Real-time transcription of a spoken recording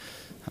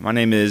My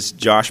name is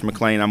Josh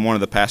McLean. I'm one of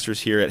the pastors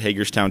here at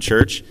Hagerstown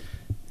Church,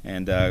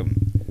 and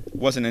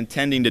wasn't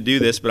intending to do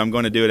this, but I'm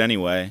going to do it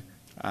anyway.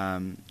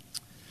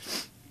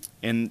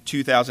 In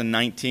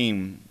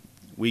 2019,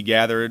 we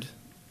gathered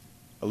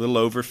a little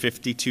over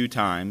 52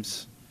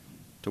 times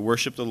to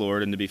worship the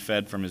Lord and to be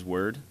fed from His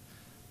Word.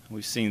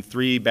 We've seen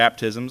 3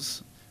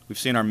 baptisms. We've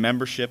seen our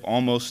membership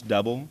almost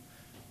double.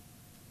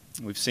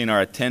 We've seen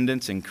our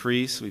attendance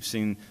increase. We've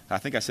seen, I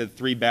think I said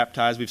 3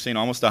 baptized. We've seen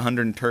almost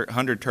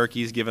 100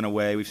 turkeys given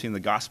away. We've seen the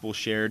gospel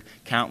shared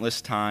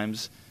countless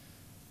times.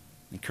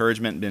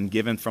 Encouragement been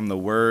given from the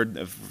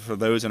Word for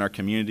those in our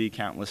community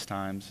countless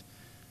times.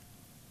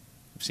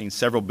 We've seen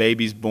several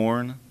babies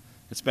born.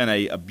 It's been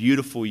a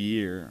beautiful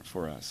year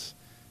for us.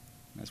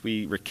 As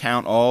we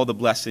recount all the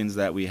blessings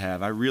that we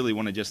have, I really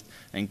want to just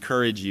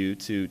encourage you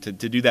to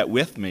do that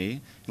with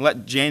me. And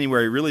let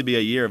January really be a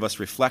year of us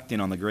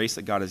reflecting on the grace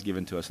that God has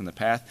given to us and the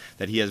path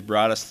that He has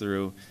brought us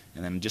through,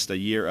 and then just a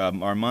year,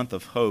 our month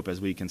of hope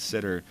as we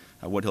consider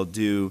what He'll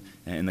do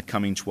in the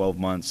coming 12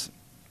 months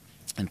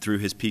and through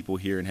His people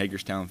here in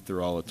Hagerstown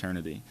through all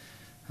eternity.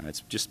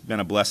 It's just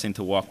been a blessing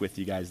to walk with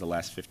you guys the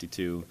last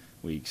 52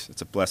 weeks.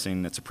 It's a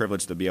blessing. It's a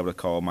privilege to be able to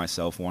call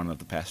myself one of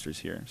the pastors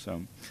here.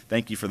 So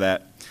thank you for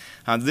that.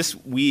 This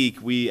week,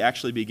 we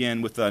actually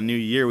begin with a new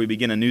year. We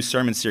begin a new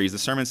sermon series. The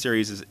sermon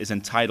series is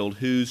entitled,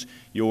 Who's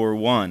Your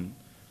One?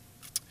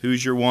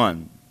 Who's Your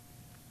One?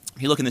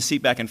 If you look in the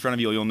seat back in front of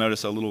you, you'll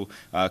notice a little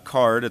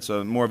card. It's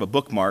more of a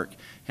bookmark,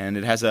 and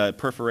it has a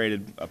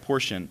perforated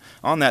portion.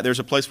 On that, there's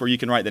a place where you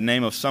can write the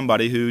name of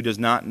somebody who does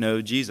not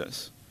know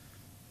Jesus.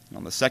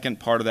 On the second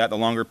part of that, the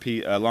longer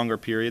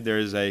period, there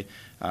is a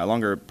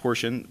longer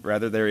portion.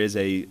 Rather, there is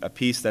a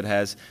piece that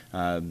has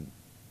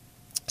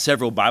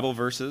several Bible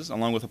verses,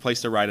 along with a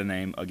place to write a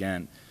name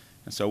again.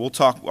 And so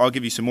I'll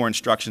give you some more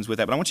instructions with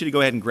that, but I want you to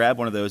go ahead and grab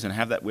one of those and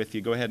have that with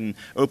you. Go ahead and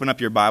open up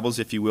your Bibles,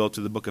 if you will,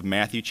 to the book of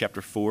Matthew,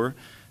 chapter 4.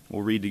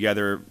 We'll read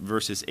together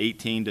verses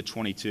 18 to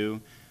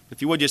 22.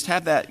 If you would, just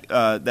have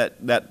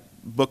that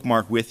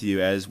bookmark with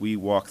you as we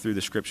walk through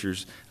the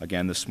Scriptures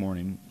again this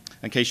morning.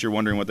 In case you're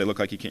wondering what they look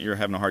like, you're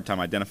having a hard time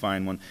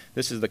identifying one,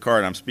 this is the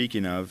card I'm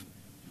speaking of.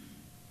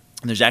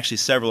 And there's actually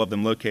several of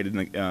them located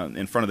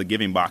in front of the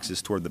giving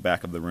boxes toward the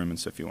back of the room, and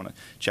so if you want to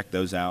check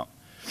those out.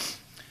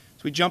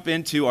 So we jump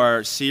into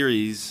our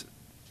series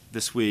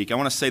this week. I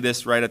want to say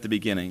this right at the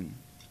beginning.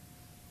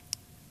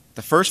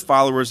 The first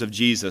followers of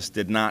Jesus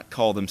did not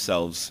call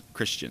themselves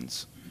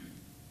Christians.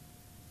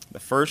 The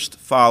first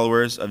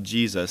followers of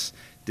Jesus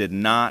did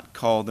not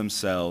call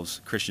themselves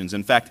Christians.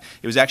 In fact,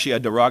 it was actually a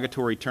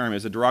derogatory term. It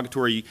was a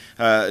derogatory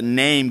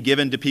name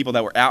given to people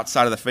that were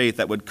outside of the faith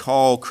that would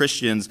call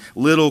Christians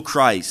little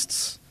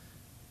Christs.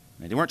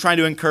 They weren't trying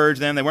to encourage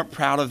them. They weren't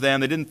proud of them.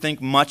 They didn't think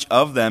much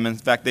of them. In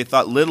fact, they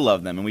thought little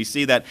of them. And we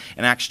see that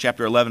in Acts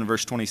chapter 11,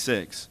 verse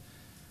 26.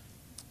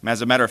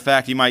 As a matter of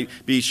fact, you might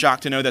be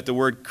shocked to know that the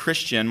word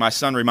Christian, my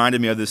son reminded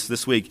me of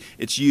this week,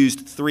 it's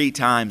used 3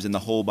 times in the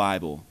whole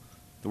Bible.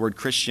 The word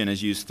Christian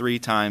is used 3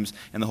 times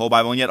in the whole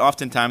Bible, and yet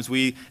oftentimes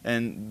we,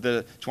 in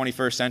the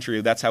 21st century,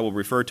 that's how we'll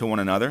refer to one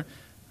another.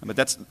 But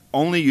that's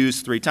only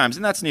used 3 times,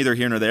 and that's neither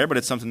here nor there, but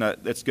it's something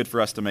that's good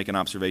for us to make an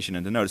observation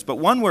and to notice. But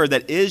one word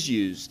that is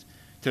used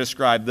to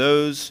describe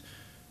those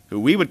who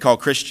we would call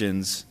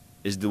Christians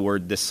is the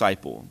word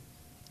disciple.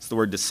 It's the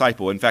word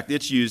disciple. In fact,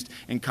 it's used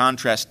in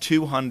contrast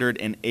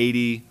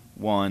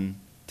 281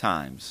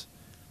 times.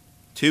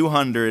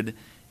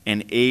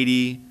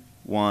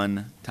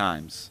 281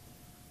 times.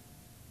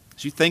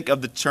 As you think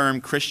of the term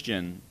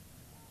Christian,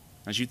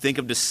 as you think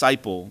of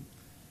disciple,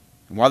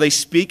 and while they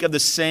speak of the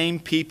same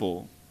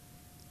people,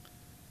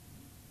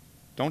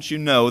 don't you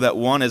know that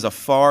one is a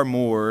far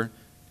more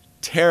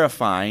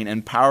terrifying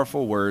and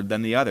powerful word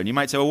than the other? And you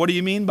might say, well, what do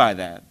you mean by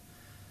that?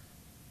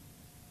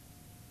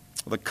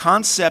 Well, the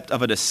concept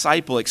of a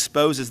disciple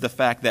exposes the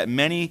fact that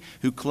many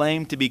who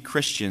claim to be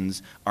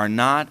Christians are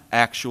not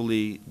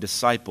actually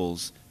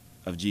disciples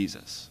of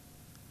Jesus.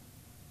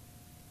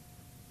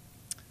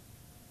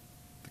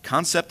 The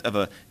concept of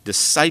a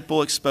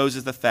disciple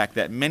exposes the fact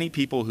that many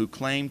people who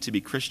claim to be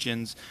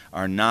Christians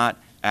are not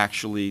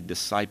actually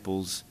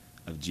disciples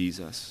of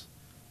Jesus.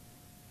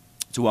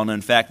 It's a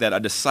well-known fact that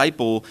a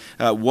disciple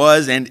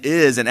was and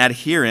is an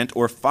adherent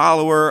or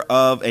follower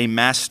of a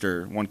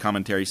master, one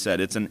commentary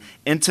said. It's an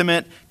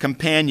intimate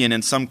companion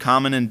in some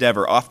common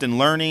endeavor, often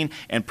learning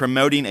and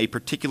promoting a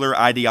particular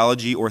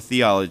ideology or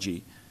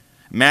theology.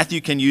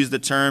 Matthew can use the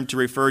term to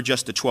refer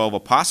just to 12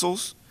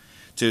 apostles,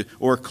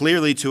 or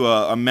clearly to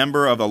a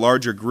member of a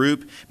larger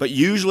group, but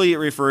usually it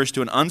refers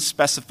to an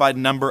unspecified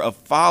number of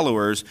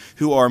followers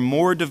who are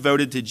more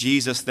devoted to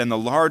Jesus than the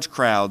large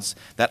crowds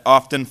that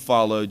often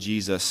follow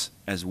Jesus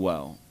as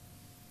well.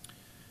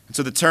 And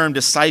so the term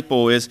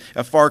disciple is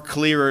a far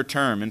clearer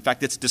term. In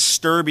fact, it's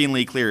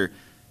disturbingly clear.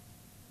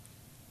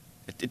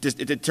 It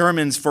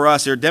determines for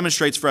us, or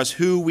demonstrates for us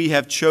who we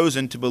have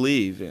chosen to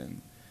believe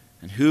in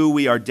and who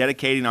we are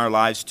dedicating our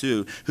lives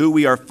to, who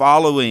we are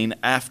following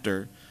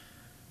after.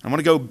 I want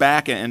to go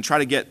back and try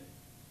to get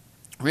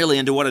really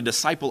into what a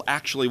disciple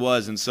actually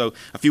was. And so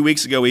a few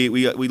weeks ago, we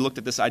looked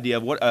at this idea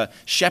of what a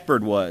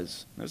shepherd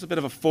was. It was a bit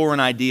of a foreign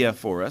idea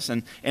for us.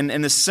 And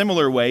in a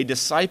similar way,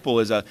 disciple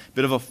is a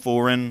bit of a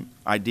foreign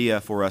idea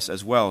for us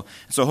as well.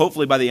 So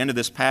hopefully by the end of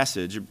this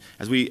passage,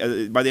 by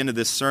the end of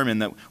this sermon,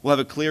 that we'll have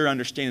a clear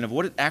understanding of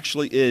what it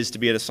actually is to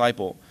be a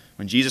disciple.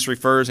 When Jesus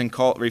refers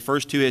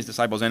to his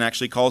disciples and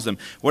actually calls them,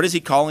 what is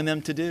he calling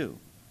them to do?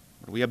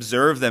 What do we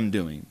observe them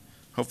doing?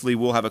 Hopefully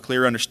we'll have a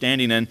clear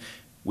understanding, and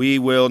we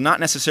will not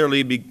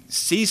necessarily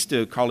cease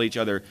to call each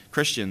other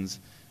Christians,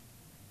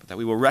 but that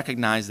we will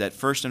recognize that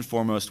first and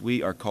foremost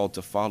we are called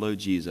to follow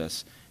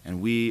Jesus,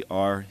 and we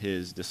are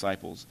his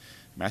disciples.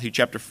 Matthew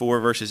chapter 4,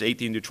 verses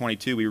 18 to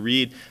 22, we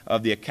read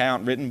of the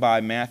account written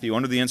by Matthew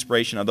under the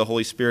inspiration of the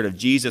Holy Spirit of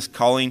Jesus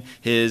calling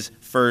his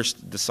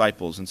first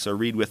disciples. And so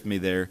read with me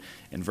there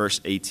in verse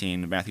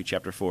 18 of Matthew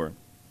chapter 4.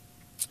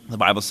 The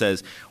Bible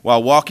says,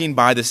 "While walking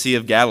by the Sea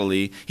of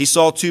Galilee, he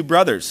saw two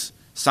brothers,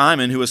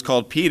 Simon, who was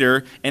called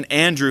Peter, and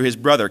Andrew, his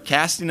brother,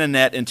 casting a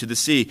net into the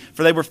sea,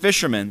 for they were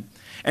fishermen.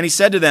 And he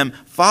said to them,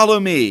 'Follow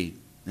me,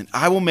 and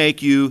I will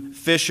make you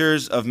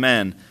fishers of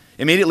men.'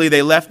 Immediately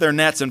they left their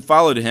nets and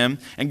followed him.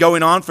 And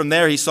going on from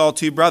there, he saw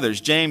two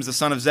brothers, James the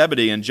son of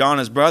Zebedee and John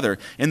his brother,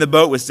 in the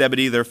boat with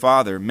Zebedee their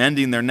father,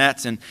 mending their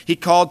nets. And he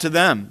called to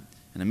them.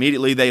 And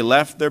immediately they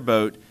left their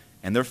boat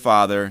and their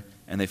father,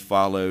 and they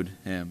followed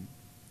him."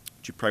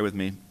 Would you pray with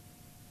me?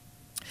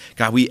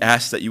 God, we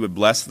ask that you would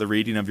bless the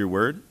reading of your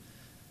word.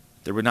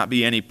 There would not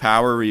be any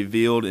power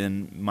revealed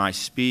in my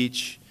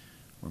speech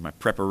or my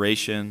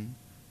preparation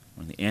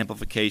or in the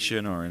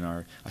amplification or in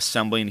our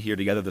assembling here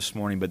together this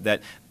morning, but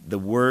that the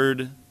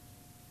word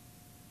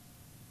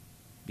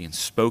being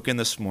spoken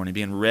this morning,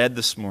 being read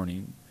this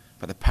morning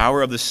by the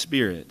power of the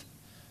Spirit,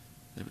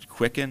 that it would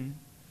quicken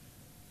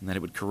and that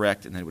it would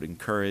correct and that it would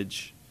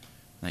encourage,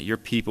 and that your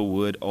people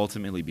would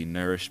ultimately be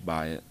nourished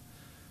by it.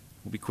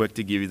 We'll be quick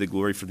to give you the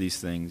glory for these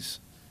things.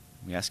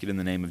 We ask it in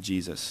the name of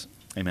Jesus.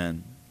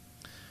 Amen.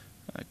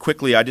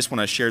 Quickly, I just want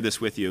to share this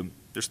with you.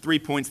 There's 3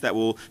 points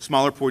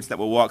smaller points that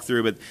we'll walk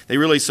through, but they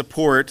really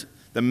support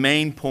the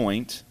main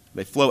point.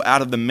 They flow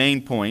out of the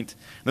main point.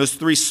 Those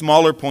 3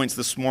 smaller points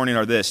this morning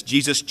are this: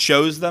 Jesus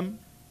chose them,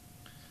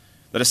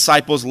 the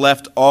disciples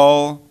left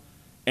all,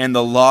 and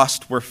the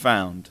lost were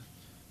found.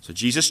 So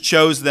Jesus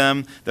chose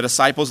them, the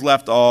disciples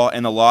left all,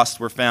 and the lost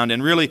were found.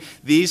 And really,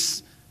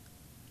 these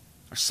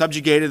are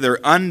subjugated,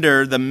 they're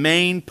under the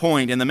main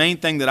point, and the main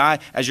thing that I,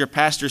 as your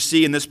pastor,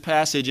 see in this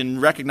passage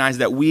and recognize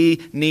that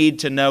we need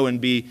to know and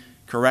be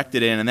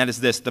corrected in, and that is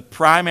this: the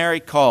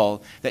primary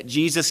call that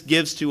Jesus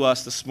gives to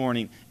us this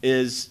morning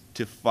is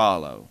to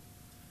follow.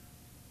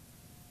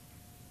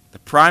 The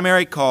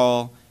primary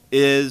call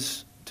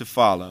is to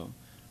follow.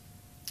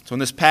 So in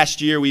this past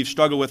year, we've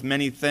struggled with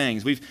many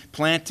things. We've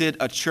planted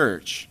a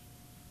church,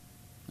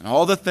 and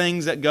all the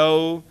things that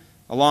go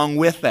along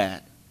with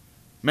that.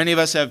 Many of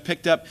us have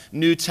picked up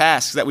new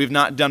tasks that we've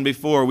not done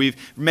before. We've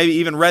maybe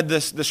even read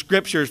the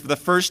Scriptures for the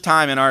first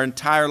time in our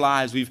entire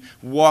lives. We've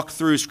walked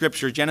through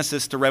Scripture,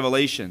 Genesis to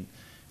Revelation.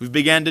 We've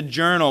began to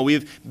journal.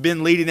 We've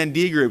been leading in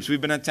D groups.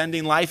 We've been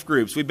attending life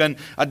groups. We've been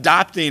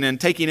adopting and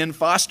taking in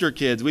foster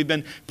kids. We've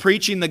been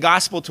preaching the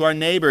gospel to our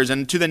neighbors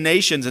and to the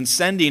nations and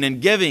sending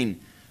and giving.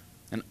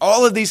 And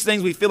all of these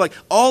things, we feel like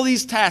all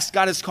these tasks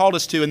God has called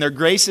us to, and they're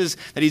graces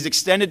that He's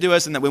extended to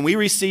us, and that when we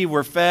receive,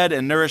 we're fed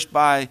and nourished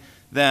by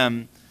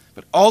them.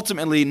 But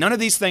ultimately, none of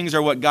these things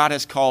are what God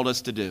has called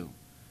us to do.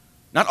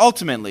 Not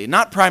ultimately,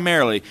 not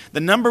primarily. The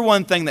number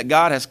one thing that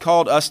God has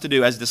called us to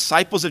do as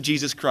disciples of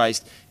Jesus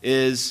Christ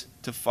is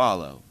to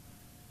follow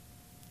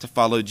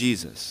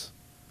Jesus.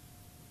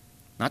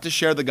 Not to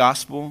share the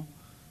gospel,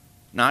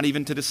 not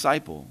even to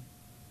disciple.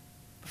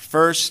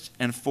 First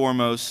and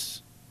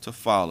foremost, to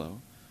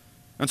follow.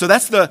 And so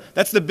that's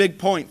the big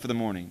point for the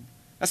morning.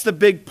 That's the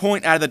big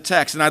point out of the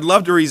text. And I'd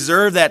love to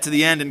reserve that to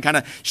the end and kind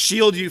of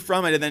shield you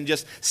from it and then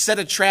just set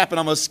a trap and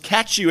almost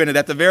catch you in it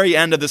at the very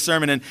end of the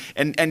sermon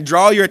and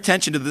draw your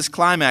attention to this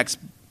climax.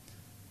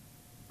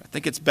 I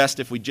think it's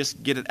best if we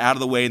just get it out of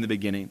the way in the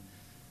beginning.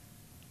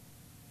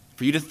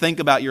 For you to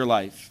think about your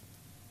life.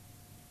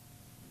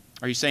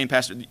 Are you saying,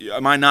 Pastor,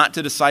 am I not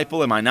to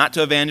disciple? Am I not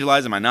to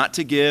evangelize? Am I not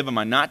to give? Am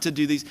I not to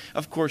do these?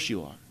 Of course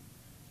you are.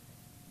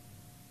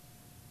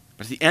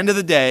 But at the end of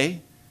the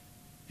day,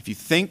 if you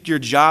think your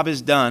job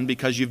is done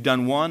because you've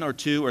done 1 or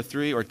 2 or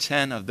 3 or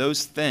 10 of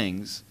those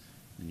things,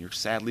 then you're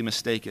sadly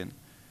mistaken.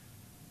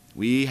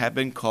 We have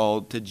been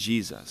called to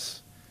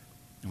Jesus,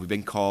 and we've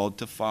been called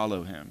to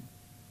follow Him.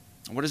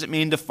 What does it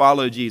mean to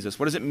follow Jesus?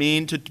 What does it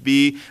mean to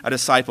be a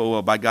disciple?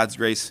 Well, by God's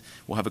grace,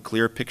 we'll have a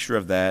clear picture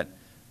of that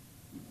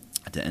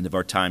at the end of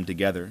our time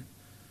together.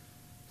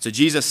 So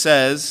Jesus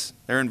says,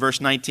 there in verse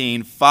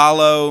 19,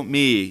 "Follow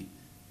me.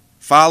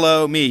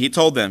 Follow me." He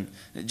told them.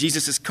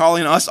 Jesus is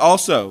calling us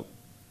also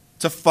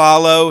to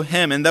follow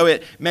Him. And though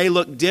it may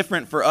look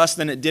different for us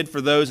than it did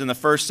for those in the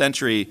first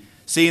century,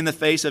 seeing the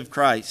face of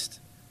Christ,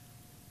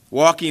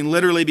 walking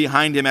literally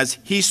behind Him as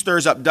He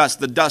stirs up dust,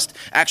 the dust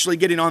actually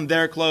getting on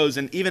their clothes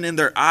and even in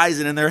their eyes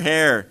and in their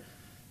hair.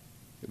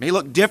 It may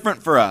look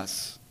different for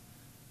us.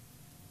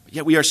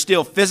 Yet we are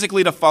still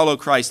physically to follow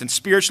Christ, and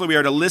spiritually we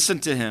are to listen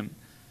to him,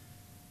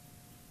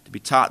 to be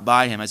taught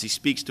by him as he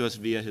speaks to us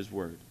via his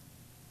word.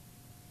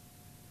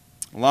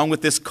 Along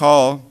with this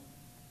call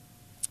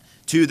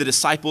to the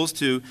disciples,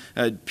 to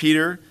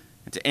Peter,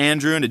 and to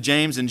Andrew, and to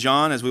James and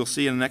John, as we'll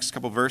see in the next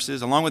couple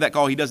verses, along with that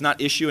call, he does not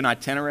issue an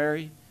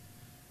itinerary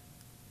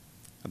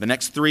of the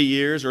next 3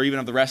 years or even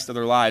of the rest of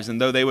their lives.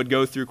 And though they would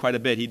go through quite a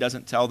bit, he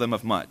doesn't tell them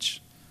of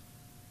much.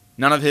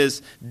 None of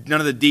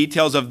the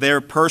details of their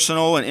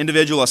personal and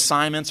individual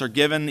assignments are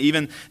given.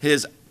 Even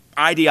his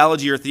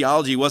ideology or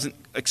theology wasn't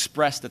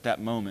expressed at that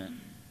moment.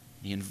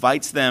 He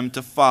invites them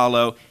to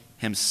follow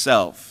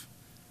himself.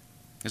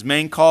 His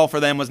main call for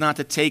them was not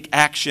to take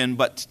action,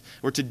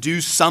 or to do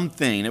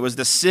something. It was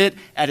to sit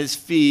at his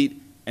feet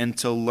and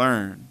to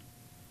learn.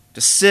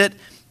 To sit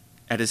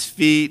at his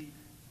feet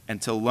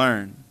and to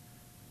learn.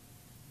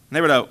 And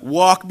they were to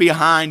walk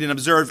behind and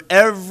observe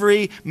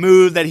every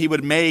move that he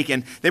would make,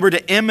 and they were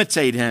to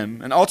imitate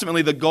him. And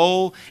ultimately the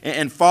goal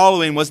in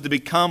following was to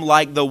become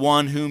like the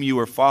one whom you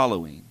were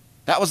following.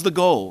 That was the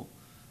goal.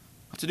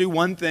 Not to do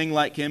one thing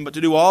like him, but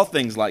to do all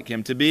things like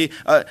him. To be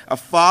a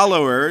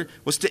follower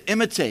was to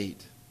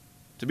imitate.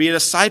 To be a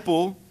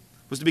disciple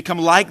was to become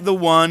like the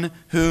one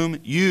whom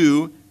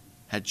you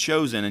had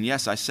chosen. And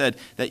yes, I said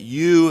that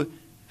you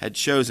had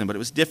chosen, but it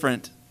was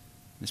different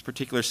in this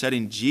particular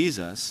setting.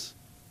 Jesus,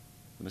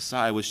 the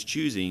Messiah, was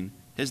choosing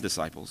his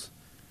disciples.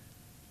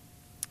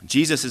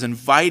 Jesus is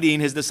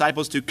inviting his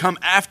disciples to come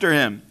after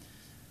him.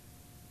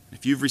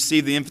 If you've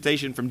received the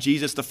invitation from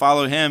Jesus to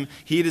follow him,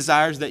 he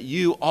desires that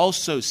you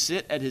also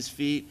sit at his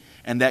feet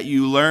and that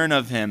you learn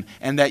of him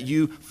and that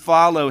you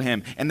follow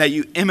him and that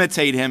you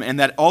imitate him and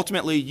that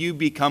ultimately you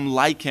become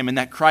like him and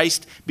that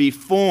Christ be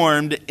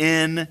formed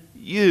in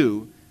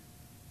you.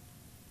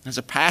 As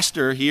a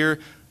pastor here,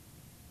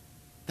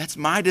 that's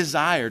my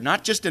desire,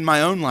 not just in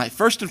my own life,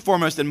 first and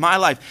foremost in my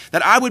life,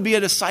 that I would be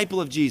a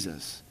disciple of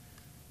Jesus.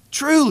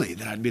 Truly,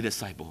 that I'd be a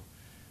disciple.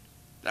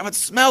 That I would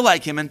smell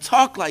like him and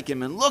talk like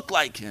him and look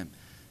like him.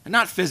 And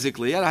not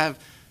physically.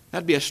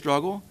 That'd be a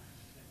struggle.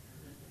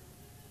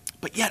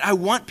 But yet I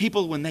want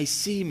people, when they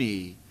see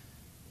me,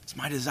 it's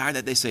my desire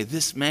that they say,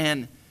 this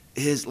man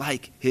is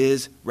like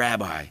his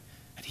rabbi.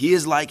 And he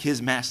is like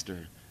his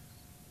master.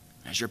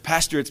 As your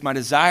pastor, it's my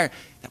desire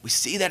that we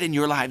see that in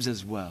your lives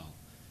as well.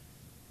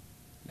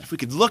 If we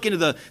could look into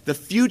the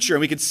future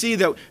and we could see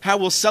that how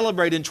we'll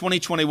celebrate in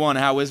 2021,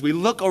 how as we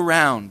look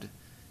around,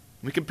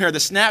 we compare the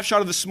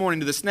snapshot of this morning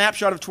to the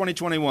snapshot of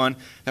 2021,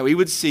 that we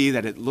would see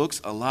that it looks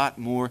a lot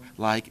more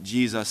like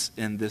Jesus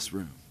in this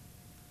room.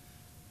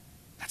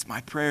 That's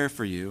my prayer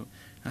for you.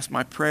 That's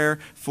my prayer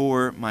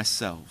for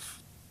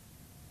myself.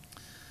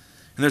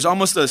 And there's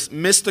almost a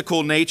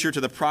mystical nature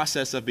to the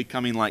process of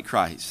becoming like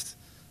Christ.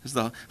 As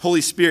the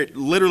Holy Spirit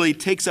literally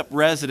takes up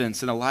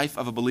residence in the life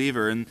of a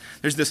believer. And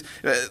there's this,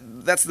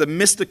 that's the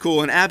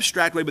mystical and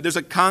abstract way, but there's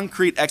a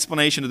concrete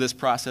explanation to this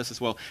process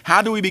as well.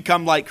 How do we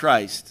become like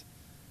Christ?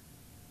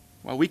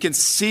 Well, we can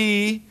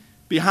see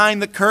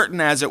behind the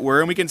curtain, as it were,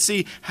 and we can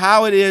see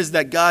how it is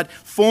that God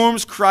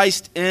forms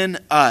Christ in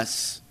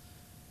us.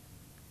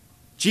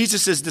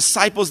 Jesus'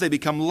 disciples, they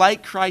become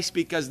like Christ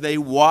because they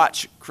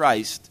watch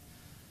Christ.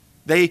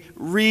 They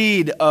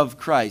read of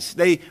Christ.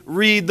 They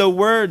read the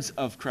words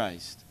of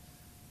Christ.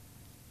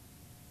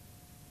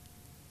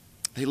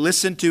 They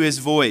listen to his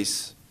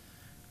voice.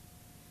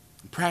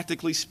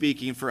 Practically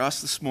speaking, for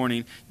us this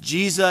morning,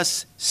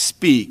 Jesus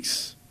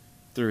speaks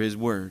through his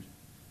word.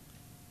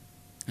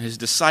 His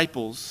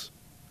disciples,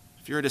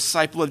 if you're a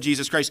disciple of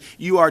Jesus Christ,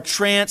 you are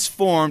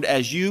transformed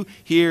as you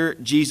hear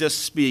Jesus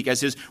speak,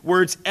 as his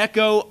words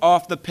echo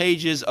off the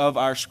pages of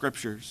our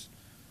scriptures.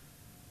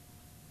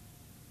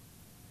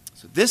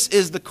 So this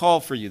is the call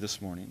for you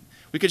this morning.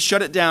 We could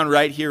shut it down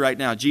right here, right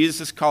now.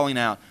 Jesus is calling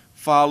out,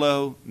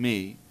 follow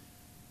me.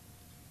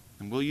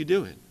 And will you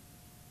do it?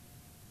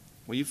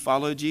 Will you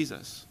follow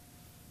Jesus?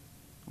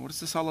 What is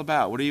this all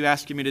about? What are you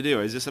asking me to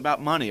do? Is this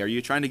about money? Are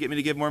you trying to get me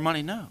to give more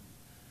money? No.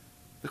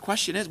 The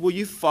question is, will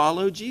you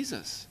follow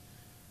Jesus?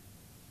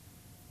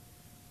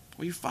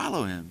 Will you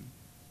follow him?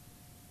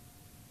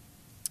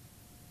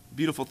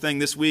 Beautiful thing,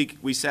 this week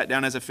we sat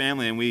down as a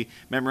family and we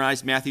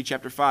memorized Matthew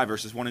chapter 5,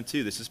 verses 1 and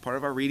 2. This is part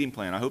of our reading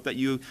plan. I hope that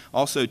you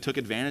also took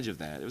advantage of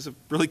that. It was a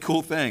really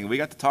cool thing. We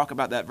got to talk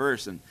about that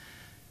verse, and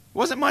there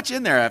wasn't much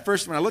in there. At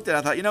first, when I looked at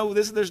it, I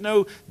thought, there's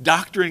no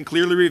doctrine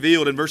clearly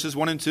revealed in verses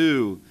 1 and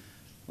 2.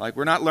 Like,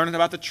 we're not learning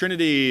about the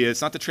Trinity.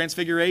 It's not the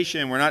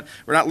Transfiguration. We're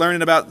not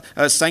learning about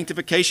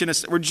sanctification.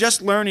 We're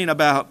just learning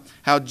about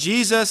how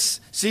Jesus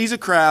sees a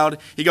crowd.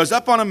 He goes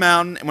up on a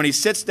mountain, and when he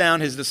sits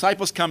down, his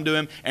disciples come to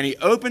him, and he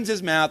opens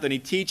his mouth, and he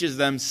teaches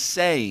them,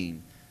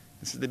 saying,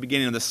 this is the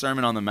beginning of the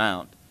Sermon on the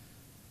Mount.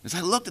 As I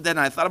looked at that, and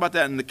I thought about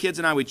that, and the kids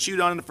and I, we chewed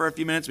on it for a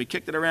few minutes. We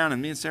kicked it around,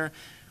 and me and Sarah,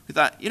 we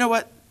thought, you know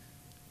what?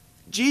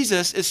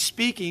 Jesus is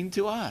speaking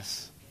to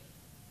us.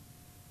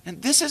 And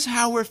this is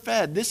how we're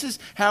fed. This is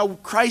how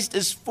Christ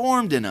is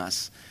formed in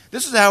us.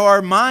 This is how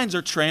our minds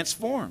are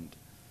transformed.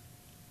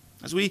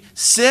 As we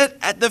sit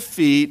at the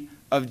feet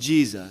of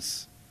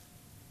Jesus,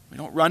 we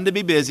don't run to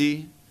be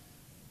busy.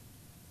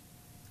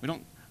 We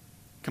don't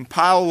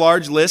compile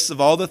large lists of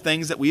all the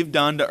things that we've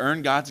done to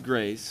earn God's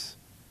grace.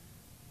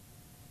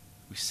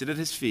 We sit at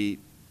his feet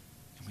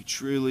and we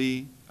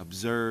truly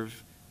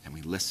observe and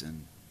we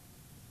listen.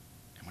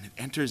 And when it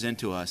enters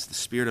into us, the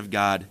Spirit of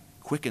God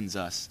quickens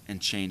us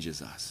and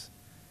changes us.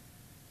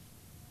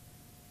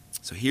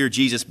 So here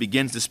Jesus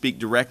begins to speak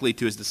directly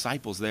to his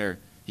disciples there.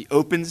 He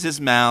opens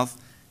his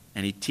mouth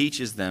and he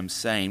teaches them,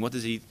 saying, what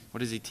does he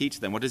teach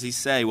them? What does he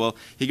say? Well,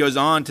 he goes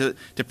on to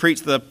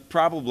preach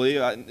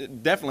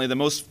definitely the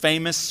most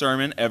famous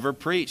sermon ever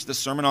preached, the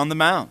Sermon on the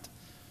Mount.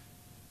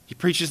 He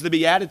preaches the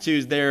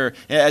Beatitudes there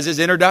as his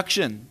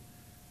introduction.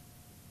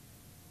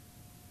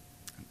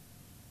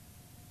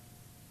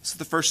 This is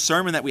the first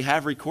sermon that we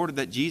have recorded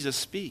that Jesus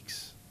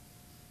speaks.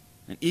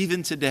 And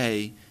even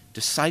today,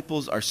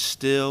 disciples are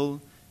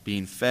still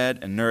being fed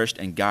and nourished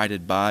and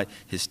guided by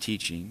his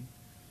teaching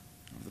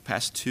over the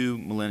past 2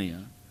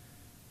 millennia.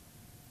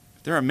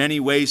 There are many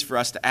ways for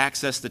us to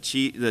access the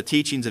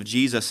teachings of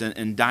Jesus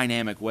in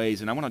dynamic ways.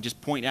 And I want to just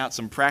point out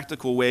some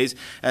practical ways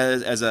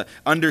as an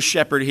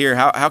under-shepherd here.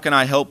 How can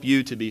I help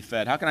you to be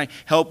fed? How can I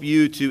help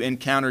you to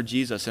encounter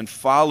Jesus and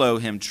follow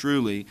him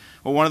truly?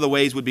 Well, one of the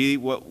ways would be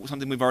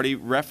something we've already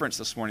referenced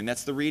this morning.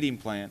 That's the reading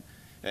plan.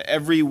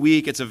 Every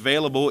week it's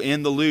available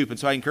in the Loop. And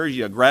so I encourage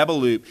you to grab a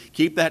Loop,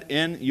 keep that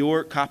in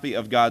your copy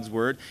of God's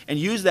Word, and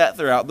use that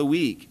throughout the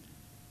week.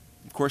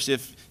 Of course,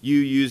 if you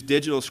use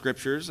digital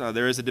scriptures,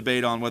 there is a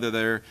debate on whether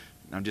they're...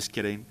 I'm just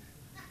kidding.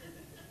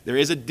 There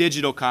is a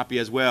digital copy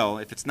as well.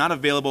 If it's not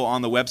available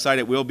on the website,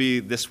 it will be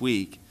this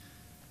week.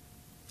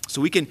 So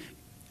we can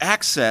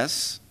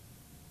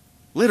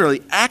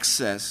literally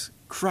access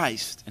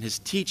Christ and his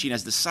teaching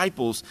as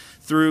disciples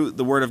through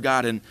the Word of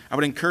God. And I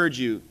would encourage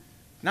you,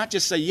 not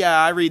just say, yeah,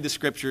 I read the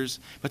Scriptures,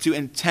 but to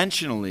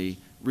intentionally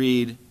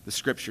read the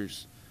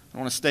Scriptures. I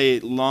don't want to stay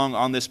long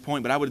on this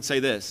point, but I would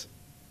say this.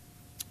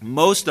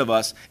 Most of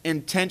us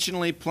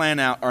intentionally plan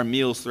out our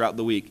meals throughout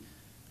the week.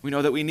 We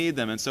know that we need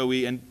them, and so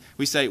we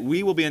say,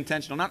 we will be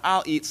intentional. Not,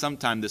 I'll eat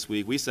sometime this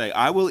week. We say,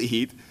 I will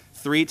eat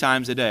 3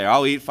 times a day.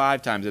 I'll eat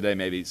 5 times a day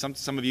maybe. Some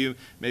of you,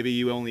 maybe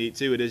you only eat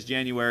 2. It is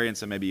January, and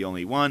so maybe you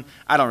only eat 1.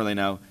 I don't really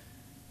know.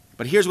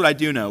 But here's what I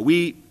do know.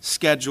 We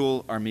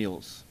schedule our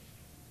meals.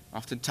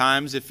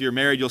 Oftentimes, if you're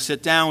married, you'll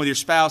sit down with your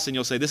spouse and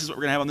you'll say, this is what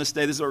we're going to have on this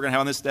day, this is what we're going to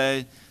have on this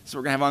day, this is what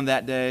we're going to have on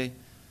that day.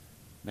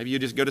 Maybe you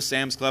just go to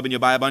Sam's Club and you'll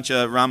buy a bunch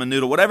of ramen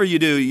noodle. Whatever you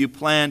do, you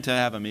plan to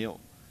have a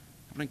meal.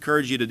 I would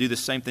encourage you to do the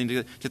same thing,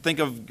 to think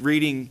of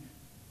reading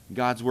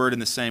God's Word in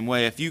the same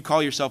way. If you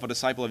call yourself a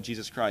disciple of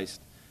Jesus Christ,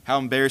 how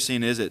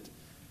embarrassing is it?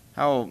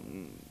 How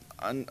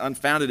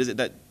unfounded is it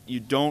that you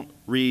don't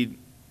read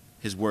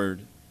his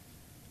Word?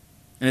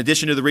 In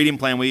addition to the reading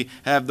plan, we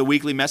have the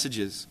weekly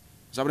messages.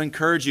 So I would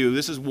encourage you,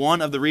 this is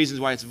one of the reasons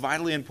why it's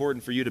vitally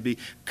important for you to be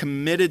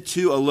committed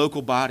to a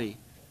local body,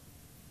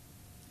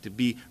 to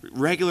be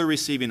regularly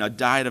receiving a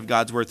diet of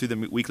God's Word through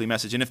the weekly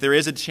message. And if there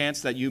is a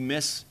chance that you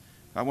miss,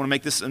 I want to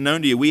make this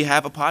known to you, we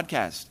have a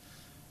podcast.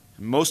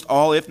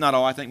 If not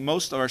all, I think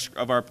most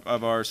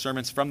of our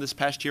sermons from this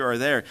past year are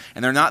there.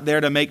 And they're not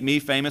there to make me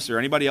famous or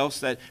anybody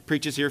else that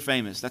preaches here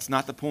famous. That's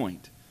not the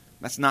point.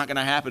 That's not going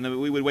to happen.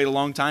 We would wait a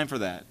long time for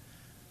that.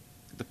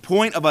 The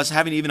point of us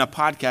having even a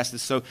podcast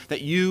is so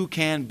that you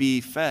can be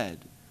fed.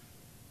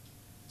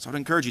 So I would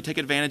encourage you, take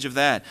advantage of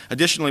that.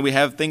 Additionally, we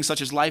have things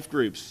such as life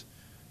groups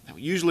that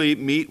we usually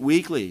meet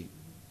weekly.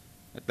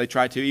 They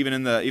try to, even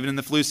in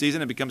the flu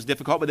season, it becomes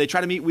difficult, but they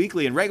try to meet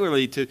weekly and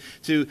regularly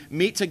to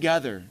meet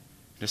together,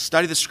 to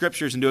study the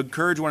Scriptures and to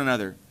encourage one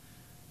another.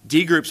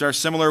 D groups are a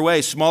similar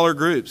way, smaller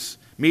groups,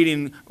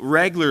 meeting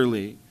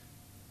regularly,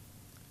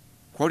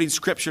 quoting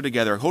Scripture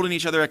together, holding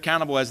each other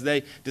accountable as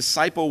they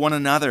disciple one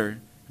another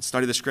and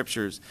study the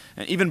Scriptures.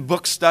 And even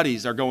book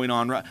studies are going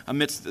on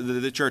amidst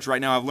the church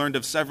right now. I've learned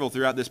of several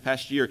throughout this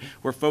past year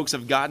where folks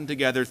have gotten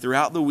together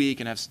throughout the week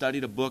and have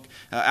studied a book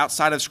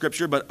outside of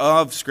Scripture, but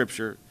of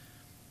Scripture.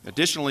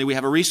 Additionally, we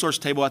have a resource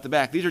table at the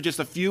back. These are just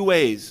a few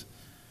ways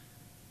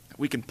that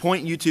we can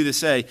point you to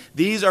say,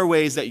 these are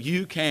ways that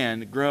you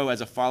can grow as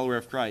a follower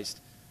of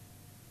Christ.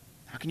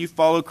 How can you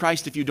follow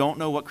Christ if you don't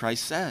know what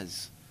Christ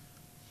says?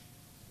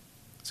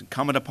 It's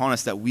incumbent upon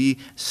us that we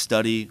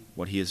study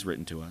what he has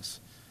written to us.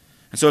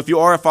 And so if you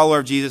are a follower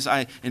of Jesus,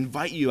 I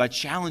invite you, I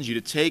challenge you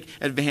to take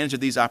advantage of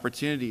these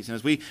opportunities. And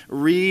as we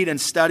read and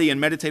study and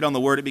meditate on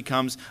the Word, it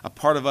becomes a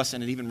part of us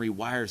and it even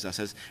rewires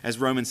us. As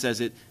Romans says,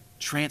 it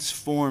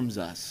transforms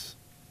us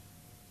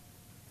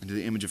into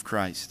the image of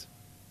Christ.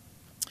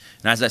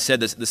 And as I said,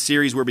 the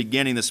series we're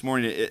beginning this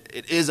morning,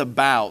 it is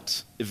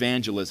about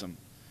evangelism.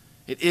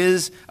 It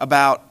is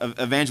about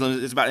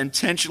evangelism. It's about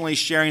intentionally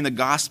sharing the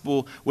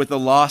gospel with the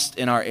lost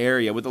in our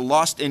area, with the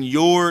lost in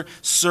your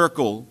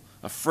circle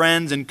of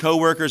friends and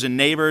coworkers and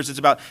neighbors. It's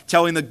about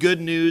telling the good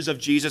news of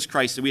Jesus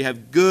Christ, that we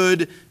have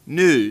good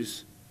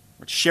news.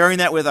 We're sharing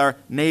that with our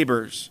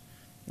neighbors.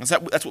 That's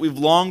what we've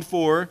longed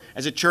for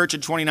as a church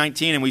in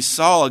 2019, and we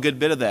saw a good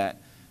bit of that.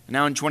 And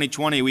now in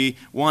 2020, we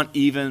want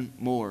even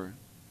more.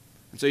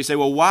 And so you say,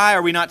 well, why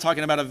are we not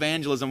talking about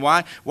evangelism?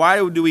 Why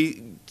do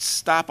we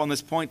stop on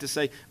this point to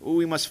say, well,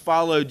 we must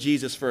follow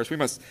Jesus first? We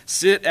must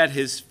sit at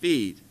his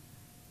feet.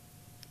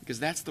 Because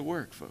that's the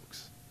work,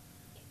 folks.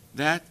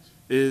 That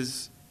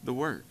is the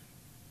work.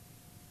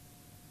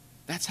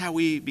 That's how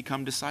we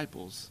become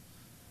disciples.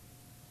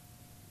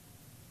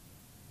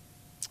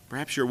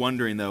 Perhaps you're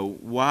wondering, though,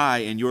 why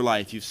in your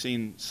life you've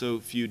seen so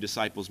few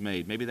disciples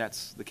made. Maybe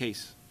that's the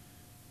case.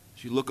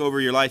 As you look over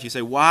your life, you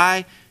say,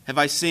 why have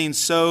I seen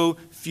so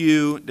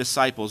few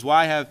disciples?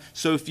 Why have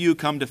so few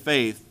come to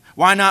faith?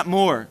 Why not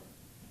more?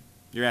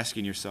 You're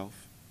asking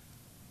yourself.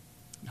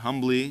 And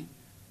humbly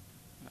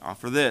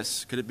offer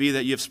this. Could it be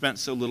that you have spent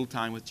so little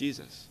time with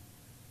Jesus?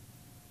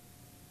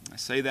 I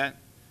say that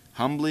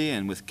humbly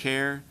and with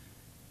care.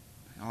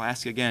 I'll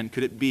ask again,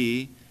 could it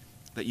be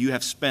that you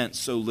have spent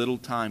so little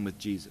time with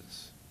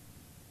Jesus?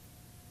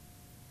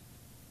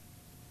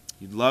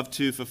 You'd love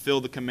to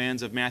fulfill the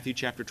commands of Matthew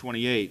chapter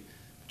 28,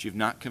 but you've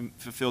not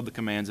fulfilled the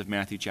commands of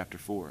Matthew chapter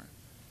 4.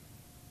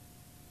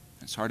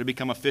 It's hard to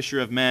become a fisher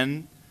of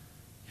men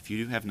if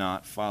you have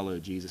not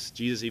followed Jesus.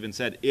 Jesus even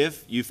said,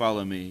 if you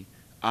follow me,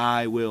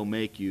 I will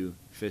make you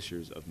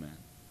fishers of men.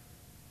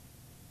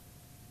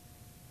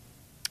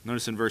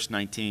 Notice in verse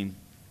 19,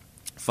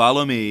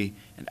 follow me,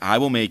 and I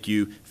will make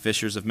you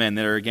fishers of men.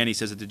 There again, he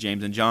says it to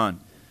James and John.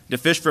 To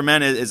fish for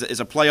men is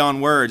a play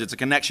on words. It's a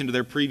connection to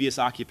their previous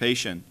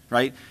occupation,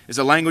 right? It's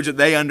a language that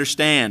they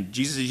understand.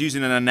 Jesus is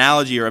using an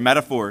analogy or a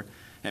metaphor.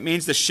 It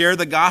means to share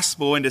the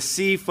gospel and to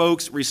see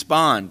folks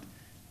respond.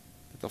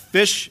 They'll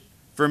fish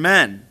for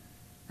men,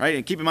 right?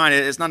 And keep in mind,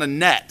 it's not a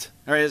net.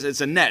 Right?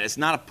 It's a net. It's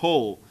not a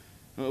pole.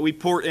 We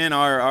port in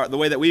the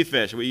way that we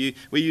fish. We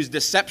use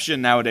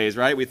deception nowadays,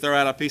 right? We throw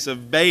out a piece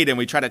of bait and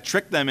we try to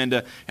trick them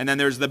into, and then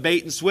there's the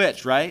bait and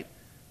switch, right?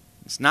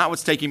 It's not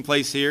what's taking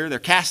place here. They're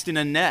casting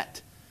a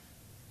net.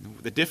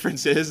 The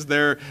difference is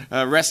they're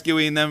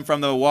rescuing them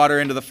from the water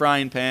into the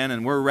frying pan,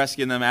 and we're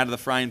rescuing them out of the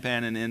frying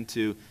pan and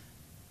into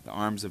the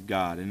arms of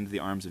God, into the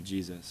arms of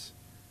Jesus.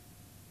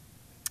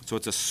 So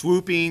it's a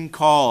swooping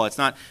call. It's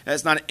not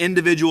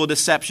individual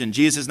deception.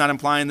 Jesus is not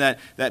implying that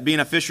being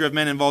a fisher of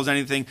men involves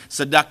anything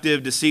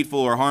seductive, deceitful,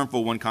 or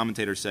harmful, one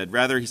commentator said.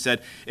 Rather, he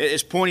said, it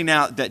is pointing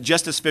out that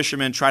just as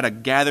fishermen try to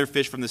gather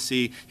fish from the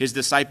sea, his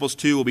disciples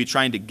too will be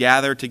trying to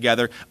gather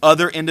together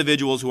other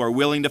individuals who are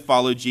willing to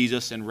follow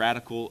Jesus in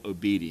radical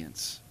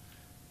obedience.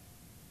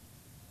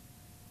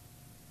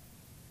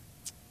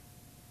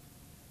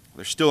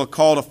 There's still a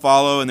call to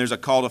follow and there's a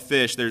call to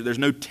fish. There's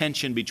no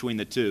tension between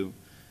the two.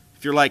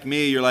 If you're like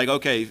me, you're like,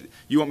 okay,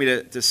 you want me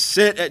to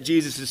sit at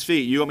Jesus'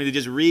 feet. You want me to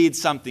just read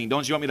something.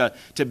 Don't you want me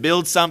to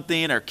build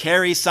something or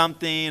carry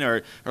something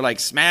or like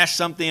smash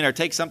something or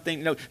take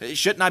something? No,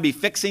 shouldn't I be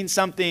fixing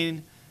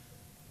something?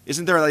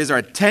 Is there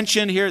a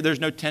tension here? There's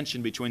no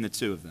tension between the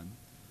two of them.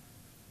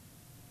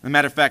 As a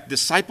matter of fact,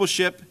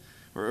 discipleship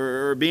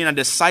or being a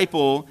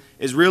disciple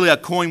is really a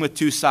coin with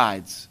two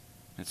sides.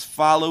 It's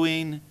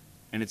following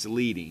and it's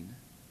leading.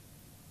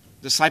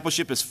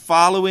 Discipleship is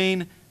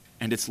following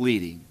and it's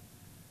leading.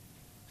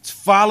 It's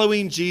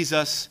following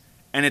Jesus,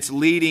 and it's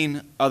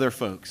leading other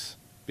folks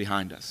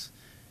behind us.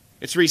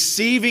 It's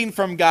receiving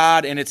from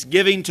God, and it's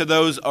giving to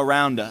those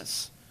around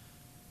us.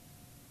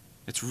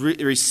 It's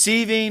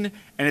receiving,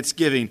 and it's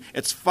giving.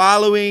 It's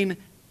following,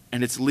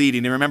 and it's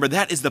leading. And remember,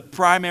 that is the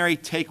primary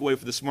takeaway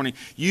for this morning.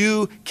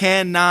 You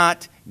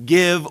cannot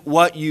give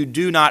what you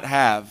do not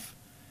have.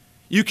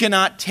 You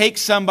cannot take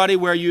somebody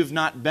where you've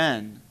not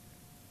been.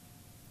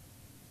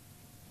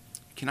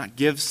 You cannot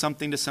give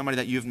something to somebody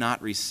that you have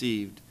not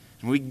received.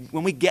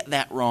 When we get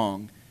that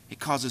wrong, it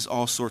causes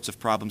all sorts of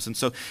problems. And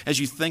so as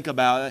you think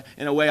about it,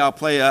 in a way, I'll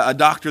play a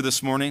doctor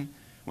this morning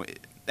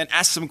and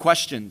ask some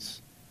questions.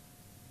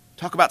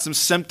 Talk about some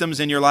symptoms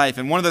in your life.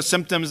 And one of the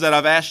symptoms that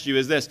I've asked you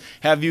is this.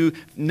 Have you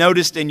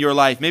noticed in your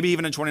life, maybe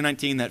even in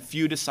 2019, that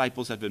few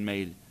disciples have been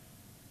made?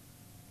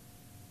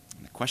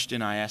 And the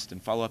question I asked in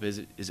follow-up is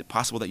it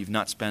possible that you've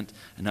not spent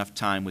enough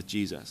time with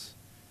Jesus?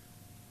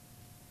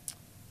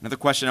 Another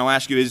question I'll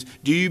ask you is,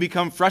 do you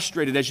become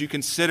frustrated as you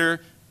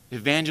consider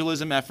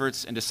evangelism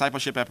efforts and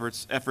discipleship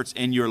efforts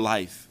in your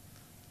life?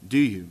 Do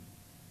you?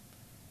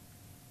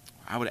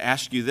 I would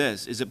ask you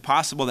this. Is it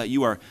possible that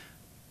you are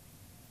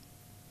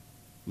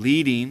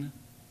leading,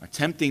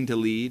 attempting to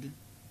lead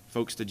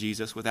folks to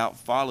Jesus without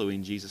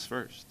following Jesus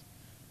first?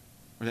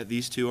 Or that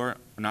these two are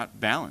not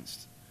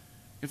balanced?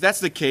 If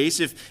that's the case,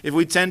 if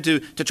we tend to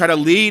try to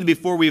lead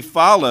before we've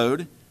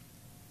followed,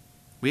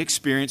 we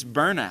experience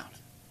burnout.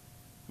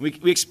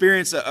 We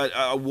experience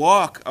a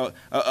walk,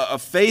 a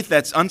faith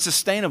that's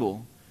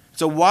unsustainable.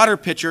 It's a water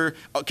pitcher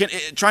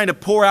trying to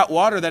pour out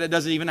water that it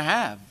doesn't even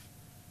have.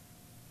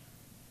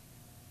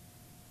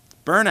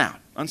 Burnout,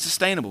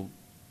 unsustainable.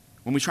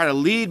 When we try to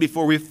lead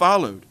before we've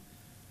followed.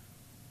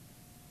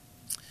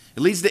 It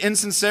leads to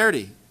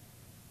insincerity.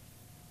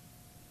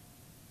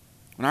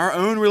 When our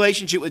own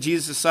relationship with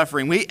Jesus is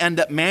suffering, we end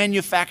up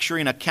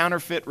manufacturing a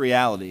counterfeit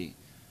reality.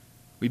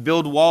 We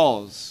build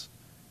walls.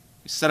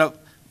 We set up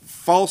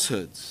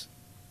falsehoods,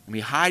 and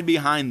we hide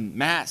behind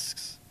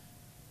masks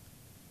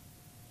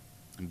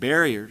and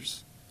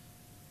barriers.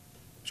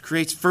 which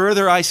creates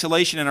further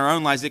isolation in our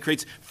own lives. It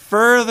creates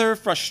further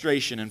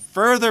frustration and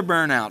further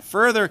burnout,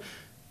 further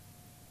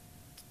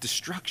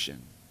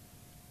destruction.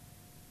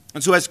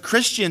 And so as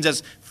Christians,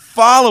 as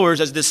followers,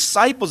 as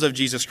disciples of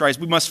Jesus Christ,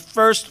 we must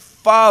first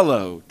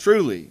follow,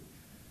 truly,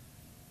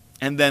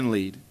 and then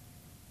lead.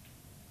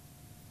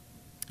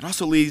 It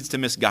also leads to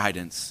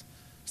misguidance.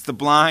 It's the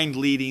blind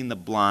leading the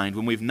blind.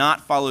 When we've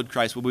not followed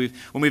Christ, when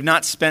we've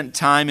not spent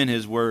time in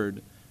His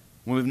Word,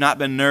 when we've not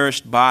been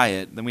nourished by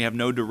it, then we have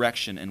no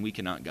direction and we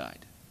cannot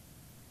guide.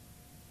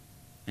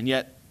 And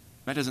yet,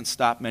 that doesn't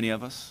stop many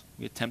of us.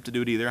 We attempt to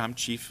do it either. I'm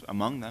chief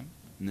among them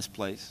in this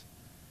place.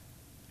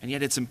 And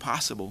yet it's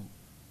impossible.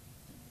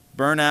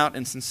 Burnout,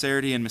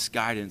 insincerity, and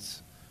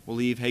misguidance will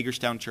leave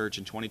Hagerstown Church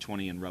in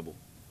 2020 in rubble.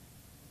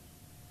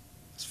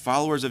 As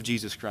followers of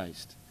Jesus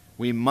Christ,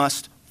 we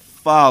must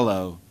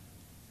follow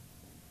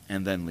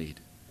and then lead.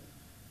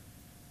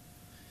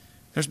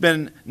 There's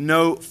been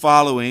no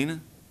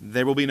following,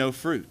 there will be no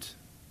fruit.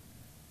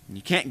 And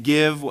you can't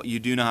give what you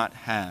do not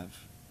have.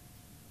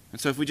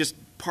 And so if we just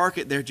park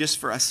it there just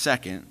for a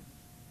second,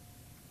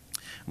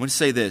 I want to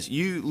say this.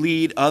 You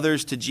lead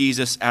others to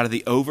Jesus out of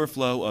the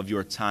overflow of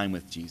your time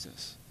with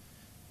Jesus.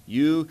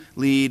 You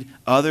lead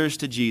others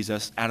to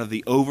Jesus out of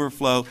the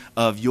overflow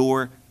of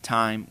your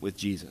time with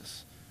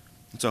Jesus.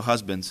 And so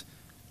husbands,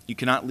 you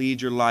cannot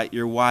lead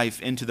your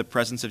wife into the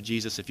presence of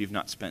Jesus if you've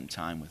not spent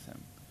time with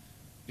Him.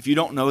 If you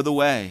don't know the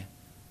way,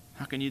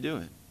 how can you do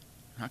it?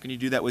 How can you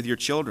do that with your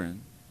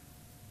children?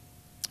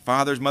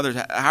 Fathers, mothers,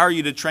 how are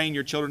you to train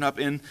your children up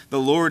in the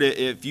Lord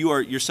if you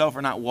yourself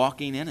are not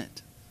walking in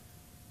it?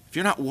 If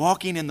you're not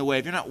walking in the way,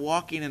 if you're not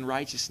walking in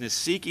righteousness,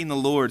 seeking the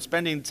Lord,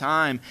 spending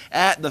time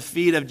at the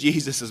feet of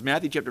Jesus, as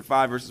Matthew chapter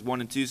 5, verses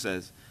 1 and 2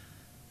 says,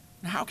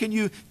 how can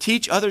you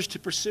teach others to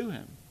pursue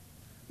Him?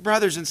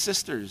 Brothers and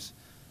sisters,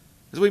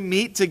 as we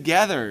meet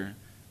together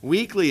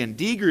weekly in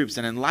D groups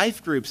and in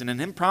life groups and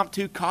in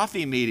impromptu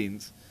coffee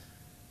meetings,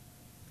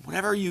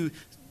 whatever you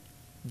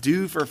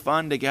do for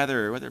fun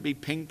together, whether it be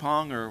ping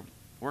pong or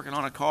working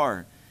on a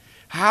car,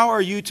 how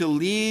are you to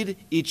lead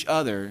each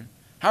other?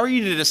 How are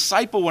you to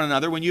disciple one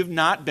another when you've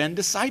not been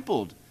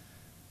discipled?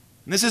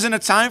 And this isn't a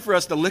time for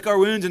us to lick our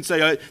wounds and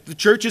say, the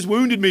church has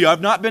wounded me,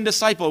 I've not been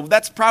discipled.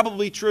 That's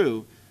probably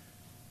true.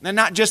 And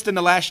not just in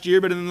the last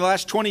year, but in the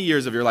last 20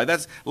 years of your life.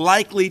 That's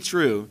likely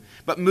true.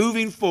 But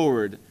moving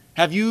forward,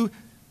 have you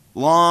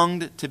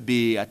longed to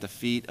be at the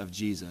feet of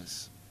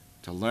Jesus,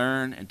 to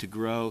learn and to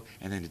grow,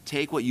 and then to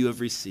take what you have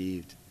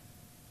received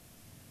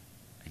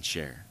and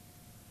share?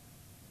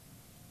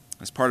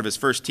 As part of his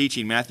first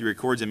teaching, Matthew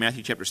records in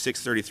Matthew chapter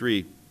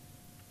 6:33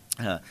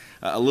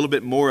 a little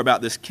bit more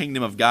about this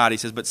kingdom of God. He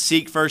says, but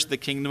seek first the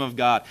kingdom of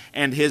God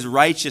and His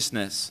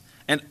righteousness,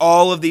 and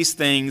all of these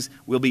things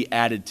will be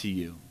added to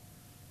you.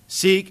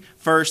 Seek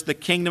first the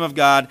kingdom of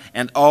God,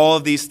 and all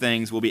of these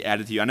things will be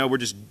added to you. I know we're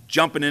just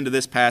jumping into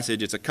this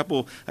passage. It's a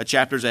couple of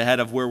chapters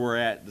ahead of where we're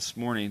at this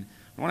morning.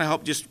 I want to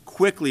help just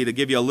quickly to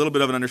give you a little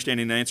bit of an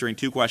understanding and answering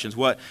two questions.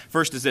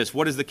 First is this.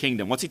 What is the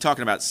kingdom? What's he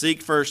talking about?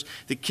 Seek first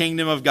the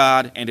kingdom of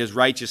God and His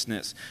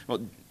righteousness.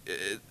 Well,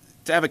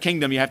 to have a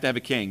kingdom, you have to have a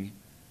king.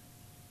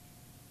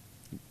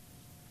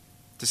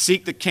 To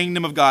seek the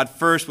kingdom of God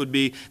first would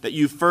be that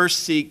you first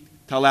seek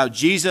to allow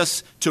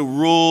Jesus to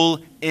rule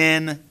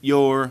in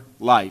your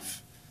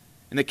life.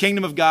 And the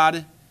kingdom of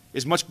God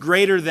is much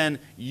greater than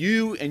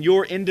you and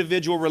your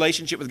individual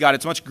relationship with God.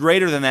 It's much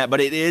greater than that,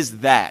 but it is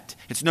that.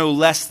 It's no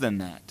less than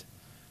that.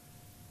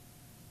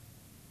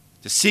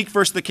 To seek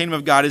first the kingdom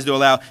of God is to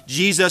allow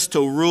Jesus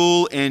to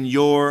rule in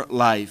your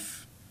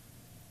life.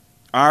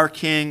 Our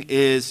King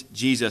is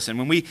Jesus. And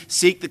when we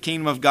seek the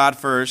kingdom of God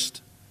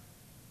first,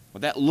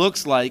 what that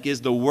looks like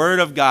is the Word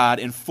of God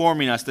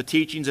informing us, the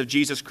teachings of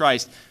Jesus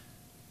Christ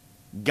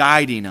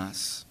guiding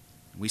us.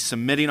 We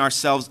submitting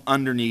ourselves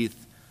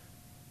underneath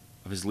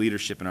of His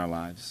leadership in our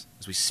lives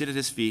as we sit at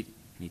His feet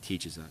and He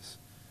teaches us.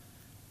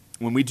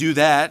 When we do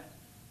that,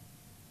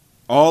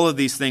 all of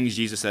these things,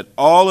 Jesus said,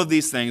 all of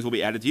these things will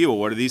be added to you. Well,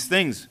 what are these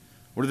things?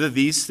 What are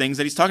these things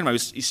that He's talking about?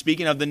 He's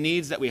speaking of the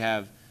needs that we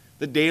have,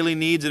 the daily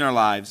needs in our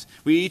lives.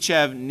 We each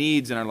have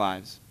needs in our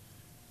lives.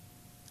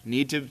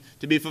 Need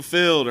to be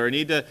fulfilled, or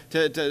need to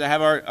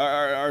have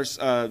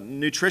our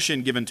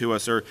nutrition given to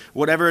us, or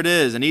whatever it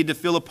is. A need to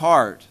feel a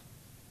part.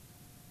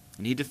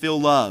 A need to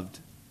feel loved.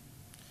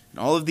 And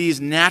all of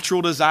these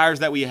natural desires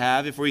that we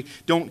have,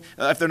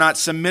 if they're not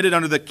submitted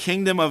under the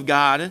kingdom of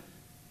God,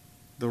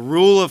 the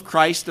rule of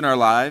Christ in our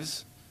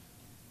lives,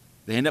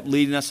 they end up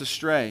leading us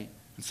astray.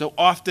 And so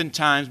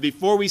oftentimes,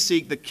 before we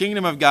seek the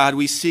kingdom of God,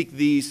 we seek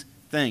these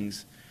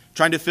things,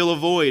 trying to fill a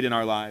void in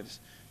our lives,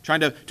 trying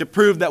to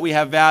prove that we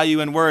have value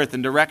and worth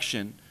and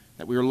direction,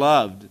 that we are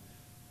loved,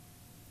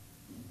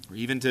 or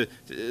even to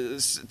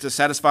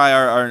satisfy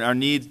our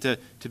need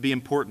to be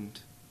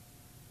important.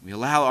 We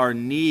allow our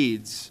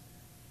needs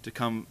to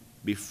come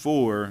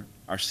before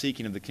our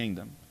seeking of the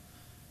kingdom.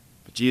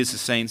 But Jesus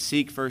is saying,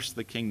 seek first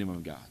the kingdom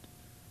of God.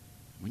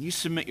 When you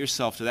submit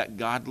yourself to that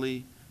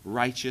godly,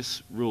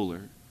 righteous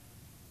ruler,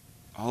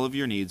 all of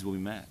your needs will be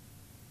met.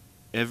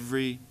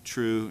 Every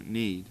true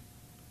need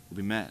will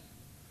be met.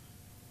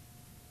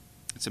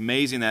 It's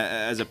amazing that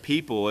as a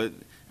people,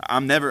 I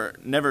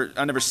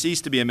never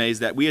cease to be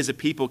amazed that we as a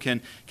people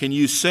can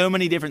use so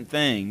many different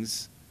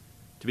things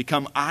to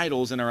become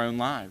idols in our own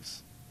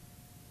lives.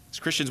 As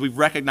Christians, we've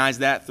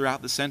recognized that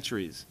throughout the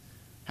centuries.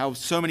 How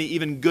so many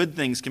even good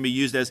things can be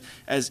used as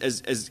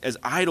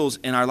idols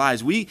in our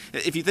lives.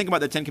 If you think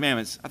about the Ten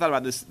Commandments, I thought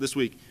about this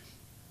week.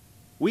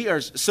 We are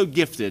so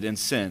gifted in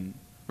sin.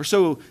 We're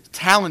so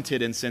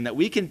talented in sin that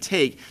we can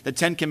take the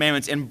Ten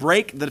Commandments and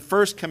break the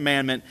first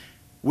commandment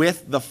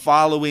with the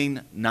following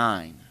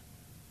 9.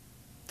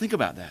 Think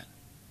about that.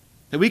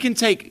 That we can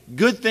take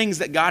good things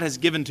that God has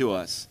given to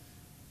us,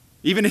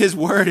 even His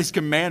Word, His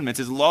commandments,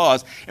 His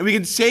laws, and we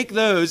can take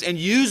those and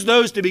use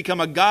those to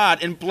become a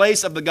God in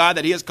place of the God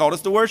that He has called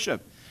us to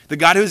worship, the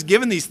God who has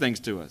given these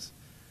things to us.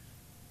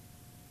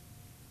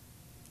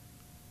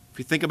 If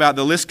you think about it,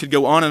 the list could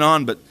go on and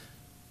on, but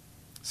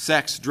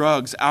sex,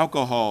 drugs,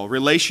 alcohol,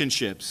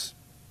 relationships,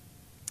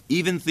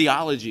 even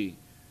theology,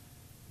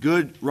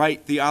 good,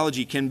 right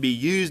theology can be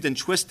used and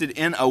twisted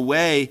in a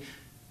way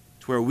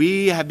to where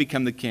we have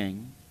become the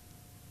king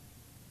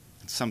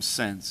in some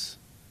sense.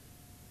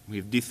 We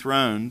have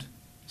dethroned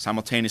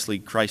simultaneously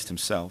Christ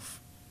Himself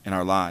in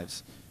our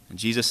lives. And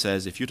Jesus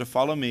says, if you're to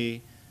follow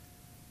me,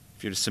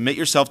 if you're to submit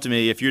yourself to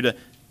me, if you're to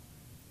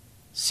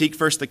seek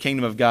first the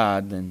kingdom of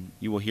God, then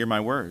you will hear my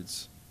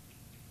words.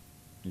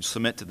 You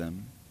submit to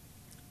them.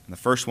 And the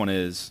first one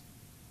is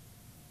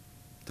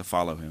to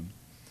follow Him.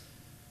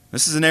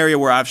 This is an area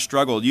where I've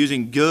struggled,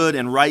 using good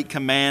and right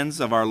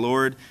commands of our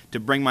Lord to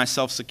bring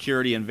myself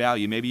security and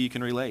value. Maybe you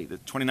can relate.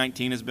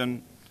 2019 has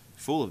been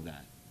full of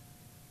that.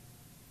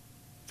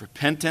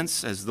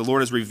 Repentance, as the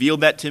Lord has revealed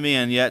that to me,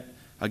 and yet,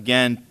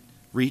 again,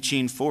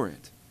 reaching for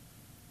it.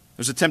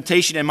 There's a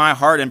temptation in my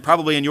heart, and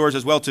probably in yours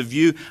as well, to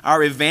view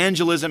our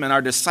evangelism and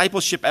our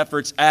discipleship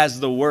efforts as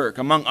the work,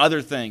 among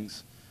other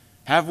things.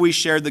 Have we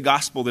shared the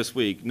gospel this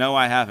week? No,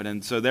 I haven't,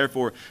 and so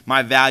therefore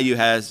my value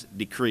has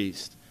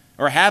decreased.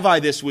 Or have I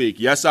this week?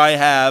 Yes, I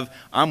have.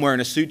 I'm wearing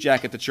a suit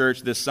jacket to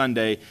church this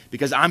Sunday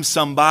because I'm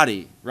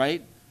somebody,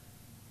 right?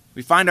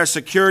 We find our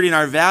security and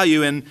our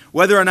value in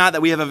whether or not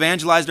that we have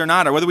evangelized or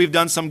not, or whether we've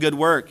done some good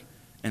work.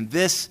 And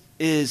this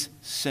is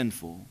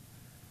sinful.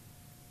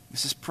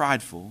 This is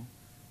prideful.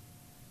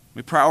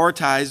 We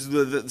prioritize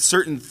the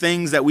certain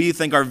things that we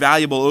think are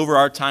valuable over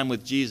our time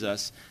with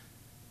Jesus,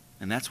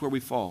 and that's where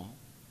we fall.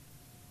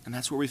 And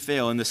that's where we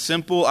fail. And the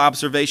simple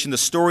observation, the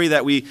story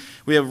that we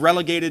have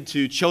relegated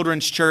to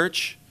children's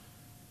church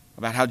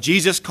about how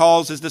Jesus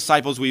calls His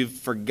disciples, we've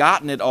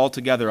forgotten it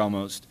altogether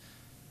almost.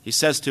 He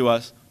says to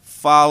us,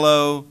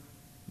 follow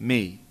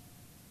me.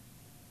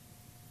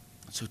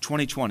 So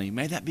 2020,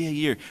 may that be a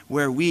year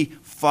where we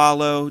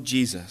follow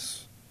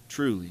Jesus,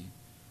 truly.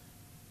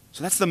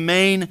 So that's the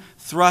main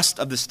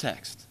thrust of this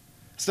text.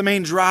 It's the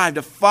main drive,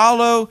 to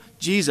follow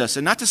Jesus,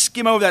 and not to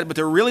skim over that, but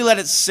to really let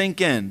it sink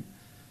in,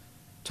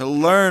 to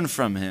learn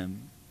from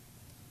Him.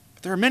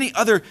 But there are many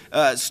other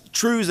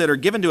truths that are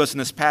given to us in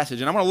this passage,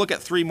 and I want to look at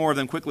 3 more of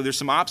them quickly. There's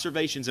some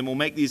observations, and we'll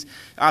make these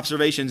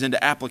observations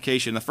into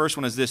application. The first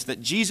one is this,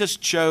 that Jesus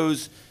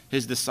chose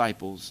His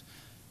disciples.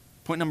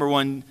 Point number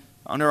 1,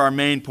 under our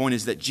main point,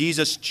 is that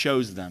Jesus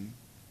chose them.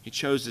 He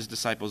chose His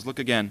disciples. Look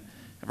again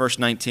at verse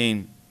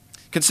 19.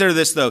 Consider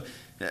this, though.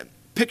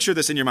 Picture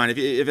this in your mind.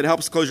 If it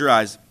helps, close your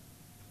eyes.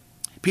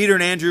 Peter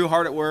and Andrew,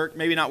 hard at work,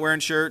 maybe not wearing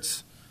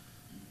shirts,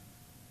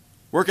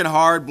 working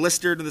hard,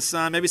 blistered in the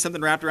sun, maybe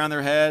something wrapped around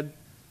their head.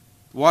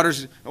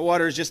 The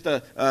water's just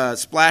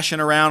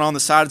splashing around on the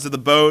sides of the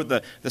boat.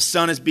 The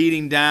sun is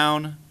beating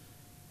down,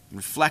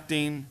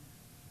 reflecting.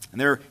 And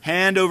they're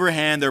hand over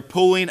hand, they're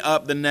pulling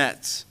up the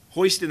nets,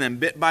 hoisting them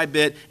bit by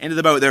bit into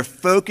the boat. They're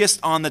focused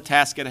on the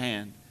task at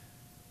hand.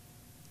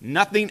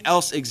 Nothing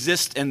else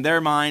exists in their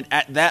mind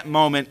at that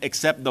moment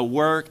except the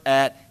work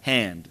at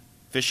hand,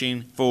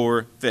 fishing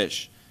for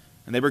fish.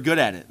 And they were good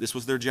at it. This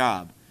was their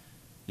job.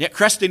 Yet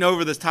cresting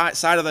over the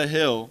side of the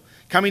hill,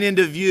 coming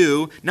into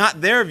view,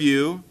 not their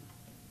view,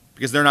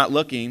 because they're not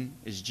looking,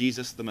 is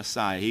Jesus the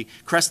Messiah. He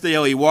crests the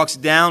hill. He walks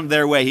down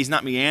their way. He's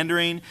not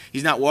meandering.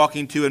 He's not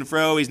walking to and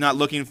fro. He's not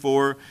looking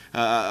for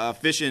a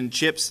fish and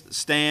chips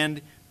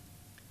stand.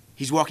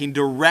 He's walking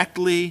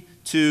directly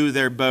to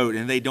their boat,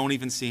 and they don't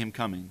even see Him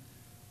coming.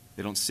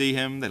 They don't see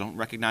Him. They don't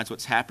recognize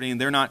what's happening.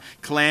 They're not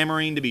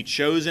clamoring to be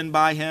chosen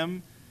by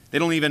Him. They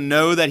don't even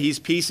know that He's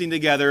piecing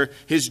together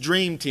His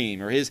dream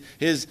team or his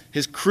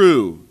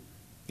crew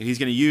that He's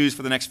going to use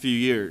for the next few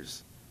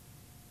years.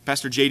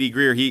 Pastor J.D.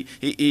 Greer,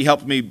 he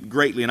helped me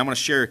greatly, and I'm going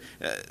to share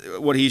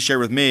what he shared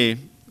with me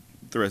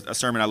through a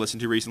sermon I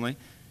listened to recently.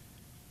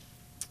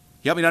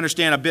 He helped me to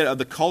understand a bit of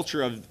the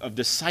culture of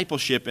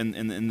discipleship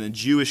in the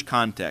Jewish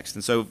context.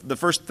 And so the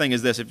first thing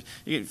is this. If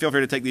you feel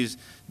free to take these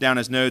down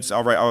as notes,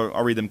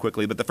 I'll read them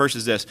quickly. But the first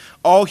is this.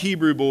 All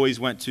Hebrew boys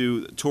went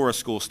to Torah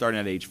school starting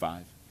at age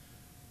 5.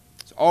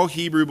 So all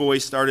Hebrew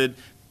boys started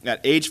at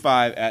age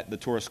 5 at the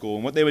Torah school.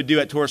 And what they would do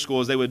at Torah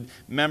school is they would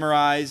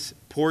memorize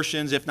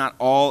portions, if not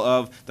all,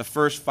 of the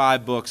first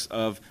 5 books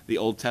of the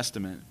Old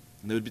Testament.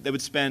 They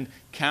would spend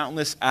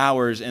countless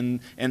hours in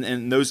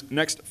those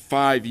next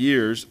 5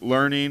 years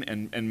learning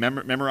and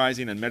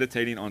memorizing and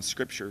meditating on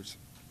Scriptures.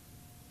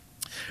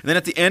 And then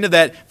at the end of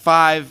that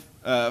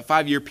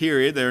 5-year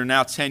period, they're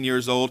now 10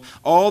 years old,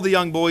 all the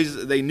young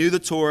boys, they knew the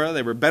Torah,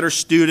 they were better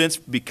students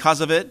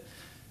because of it.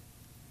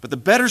 But the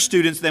better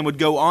students then would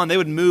go on, they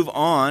would move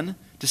on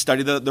to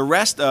study the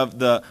rest of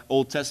the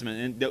Old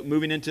Testament, and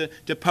moving into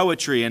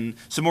poetry and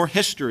some more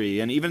history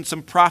and even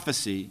some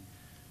prophecy.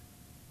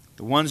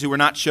 The ones who were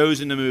not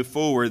chosen to move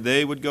forward,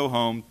 they would go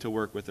home to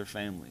work with their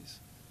families.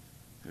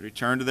 They would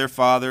return to their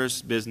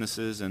father's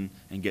businesses and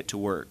get to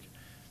work.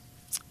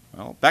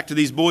 Well, back to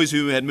these boys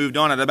who had moved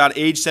on at about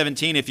age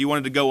 17, if you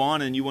wanted to go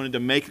on and you wanted to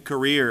make a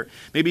career,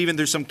 maybe even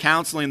through some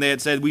counseling, they had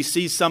said, we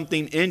see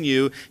something in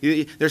you.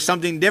 There's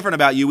something different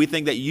about you. We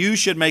think that you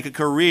should make a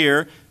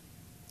career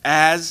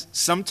as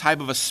some type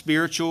of a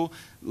spiritual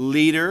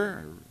leader,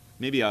 or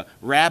maybe a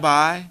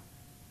rabbi,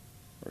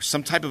 or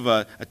some type of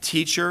a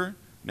teacher,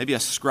 maybe a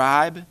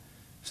scribe.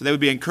 So they would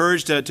be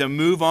encouraged to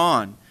move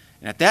on.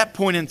 And at that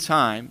point in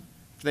time,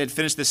 if they had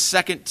finished the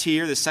second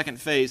tier, the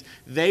second phase,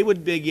 they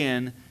would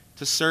begin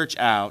to search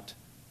out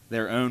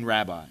their own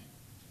rabbi.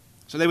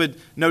 So they would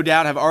no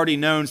doubt have already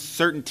known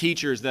certain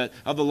teachers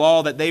of the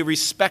law that they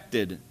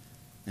respected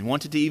and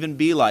wanted to even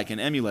be like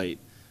and emulate.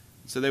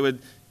 So they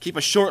would keep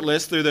a short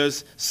list through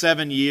those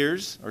 7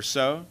 years or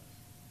so.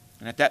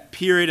 And at that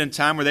period in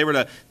time where they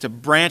were to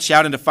branch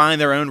out and to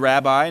find their own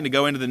rabbi and to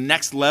go into the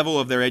next level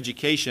of their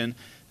education,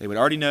 they would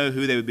already know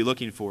who they would be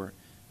looking for.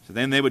 So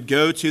then they would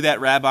go to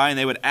that rabbi and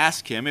they would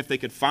ask him if they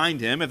could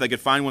find him, if they could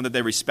find one that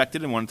they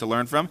respected and wanted to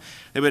learn from.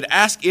 They would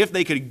ask if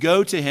they could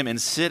go to him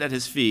and sit at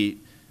his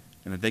feet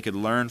and that they could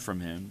learn from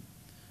him.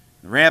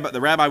 The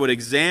rabbi would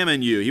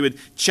examine you. He would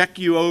check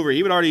you over.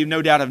 He would already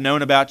no doubt have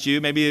known about you.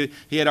 Maybe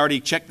he had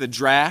already checked the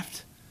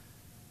draft.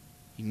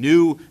 He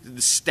knew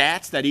the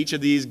stats that each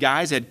of these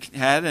guys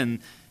had, and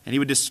he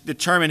would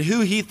determine who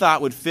he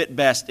thought would fit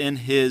best in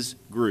his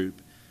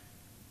group.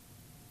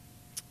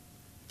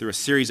 Through a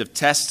series of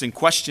tests and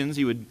questions,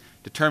 he would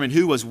determine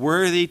who was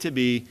worthy to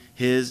be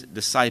his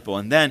disciple.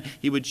 And then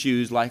he would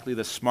choose likely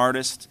the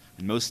smartest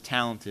and most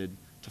talented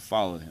to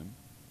follow him.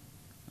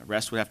 The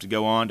rest would have to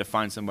go on to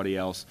find somebody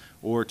else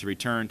or to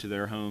return to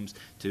their homes,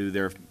 to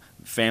their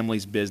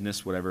family's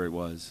business, whatever it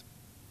was.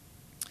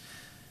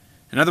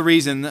 Another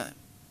reason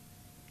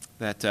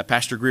that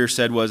Pastor Greer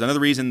said was, another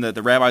reason that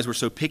the rabbis were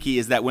so picky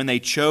is that when they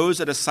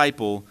chose a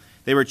disciple,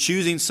 they were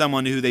choosing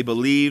someone who they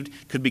believed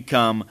could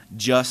become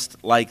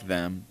just like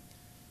them,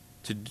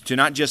 to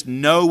not just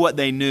know what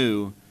they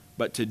knew,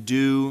 but to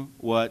do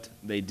what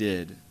they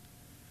did.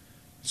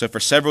 So for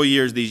several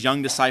years, these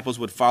young disciples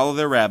would follow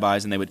their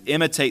rabbis, and they would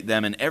imitate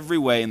them in every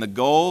way, and the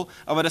goal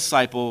of a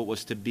disciple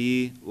was to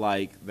be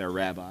like their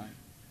rabbi.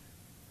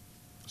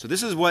 So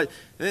this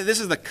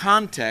is the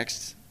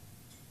context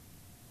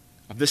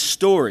of this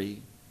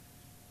story,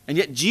 and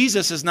yet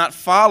Jesus is not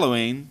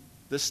following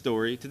this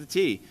story to the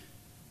T.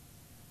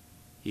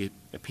 He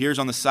appears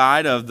on the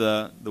side of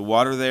the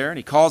water there, and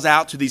he calls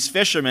out to these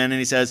fishermen, and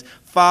he says,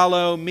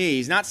 "Follow me."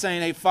 He's not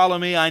saying, "Hey, follow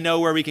me. I know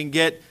where we can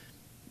get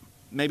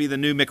maybe the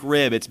new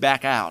McRib. It's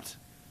back out."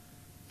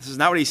 This is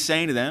not what he's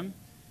saying to them.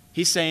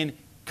 He's saying,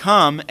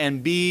 "Come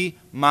and be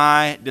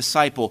my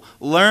disciple.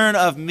 Learn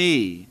of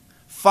me.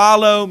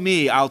 Follow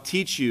me. I'll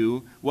teach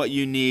you what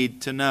you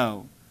need to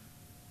know."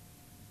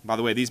 By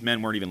the way, these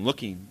men weren't even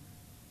looking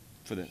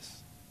for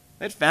this.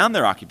 They had found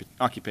their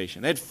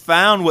occupation. They had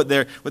found what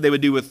they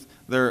would do with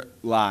their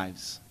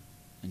lives.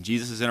 And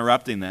Jesus is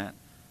interrupting that.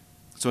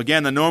 So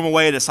again, the normal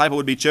way a disciple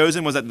would be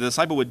chosen was that the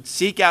disciple would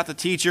seek out the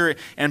teacher,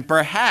 and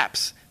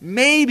perhaps,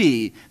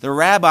 maybe, the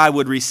rabbi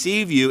would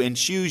receive you and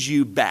choose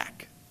you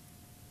back.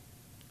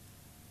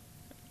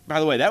 By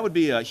the way, that would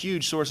be a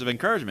huge source of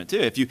encouragement too.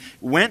 If you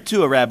went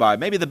to a rabbi,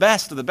 maybe the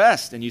best of the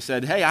best, and you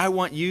said, "Hey, I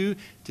want you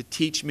to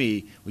teach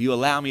me. Will you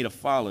allow me to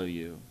follow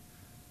you?"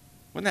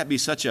 Wouldn't that be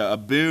such a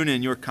boon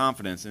in your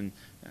confidence and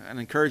an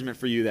encouragement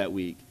for you that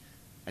week?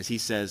 As he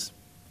says,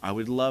 I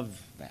would love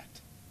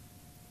that.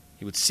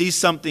 He would see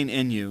something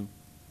in you.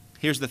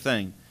 Here's the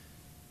thing.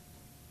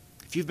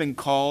 If you've been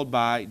called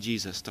by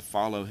Jesus to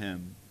follow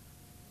him,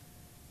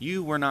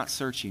 you were not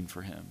searching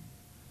for him.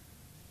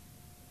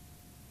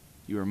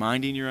 You were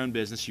minding your own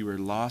business. You were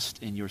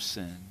lost in your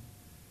sin.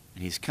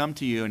 And he's come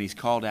to you and he's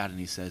called out and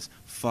he says,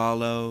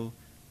 "Follow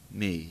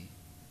me."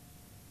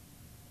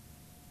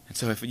 And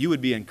so if you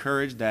would be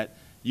encouraged that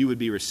you would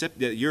be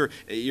that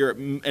your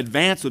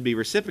advance would be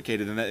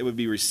reciprocated and that it would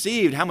be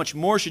received, how much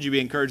more should you be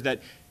encouraged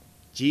that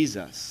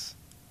Jesus,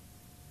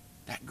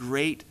 that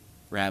great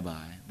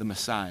rabbi, the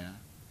Messiah,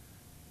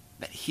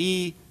 that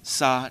he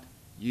sought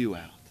you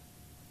out.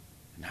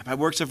 Not by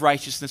works of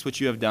righteousness which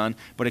you have done,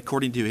 but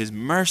according to his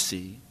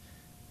mercy,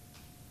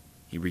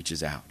 he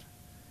reaches out.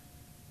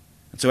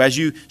 And so as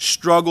you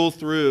struggle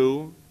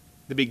through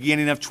the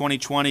beginning of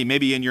 2020,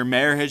 maybe in your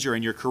marriage or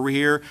in your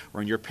career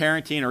or in your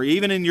parenting or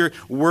even in your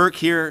work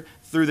here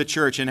through the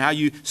church and how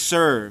you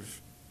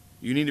serve,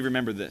 you need to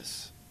remember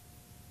this.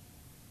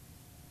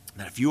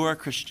 That if you are a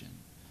Christian,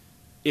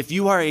 if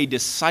you are a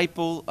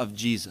disciple of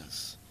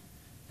Jesus,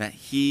 that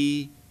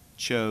he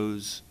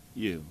chose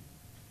you.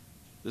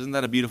 Isn't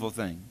that a beautiful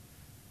thing?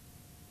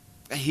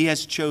 He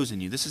has chosen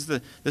you. This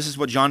is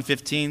what John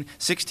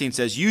 15:16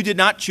 says. You did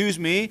not choose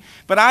me,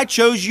 but I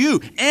chose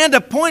you and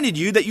appointed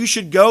you that you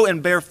should go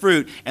and bear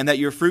fruit, and that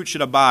your fruit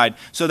should abide,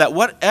 so that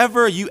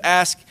whatever you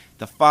ask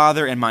the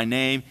Father in my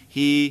name,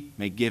 he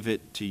may give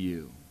it to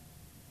you.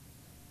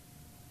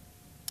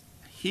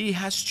 He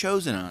has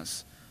chosen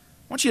us.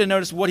 I want you to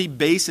notice what he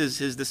bases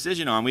his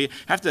decision on. We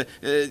have to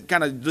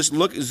kind of just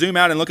zoom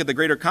out and look at the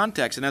greater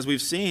context. And as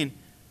we've seen,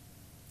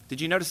 did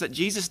you notice that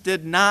Jesus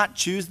did not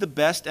choose the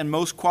best and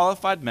most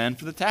qualified men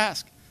for the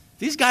task?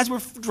 These guys were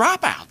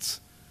dropouts.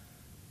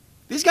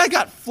 These guys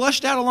got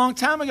flushed out a long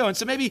time ago. And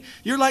so maybe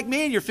you're like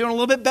me and you're feeling a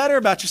little bit better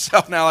about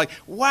yourself now. Like,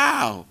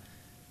 wow,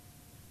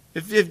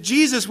 if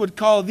Jesus would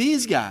call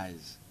these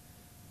guys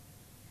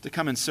to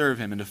come and serve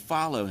him and to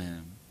follow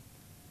him,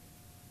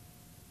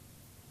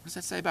 what does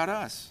that say about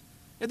us?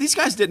 Yeah, these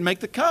guys didn't make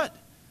the cut.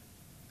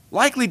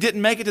 Likely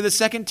didn't make it to the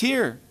second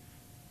tier.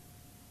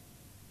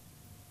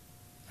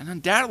 And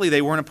undoubtedly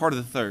they weren't a part of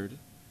the third.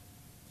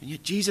 And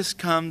yet Jesus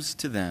comes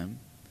to them.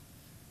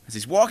 As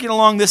he's walking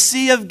along the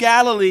Sea of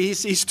Galilee, he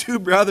sees two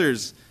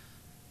brothers.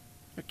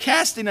 They're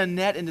casting a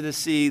net into the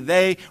sea.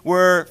 They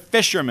were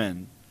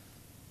fishermen.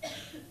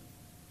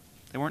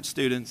 They weren't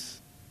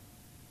students.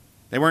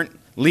 They weren't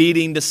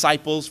leading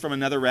disciples from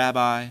another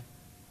rabbi.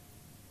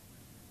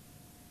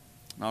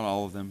 Not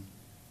all of them.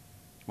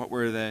 What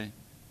were they?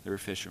 They were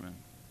fishermen.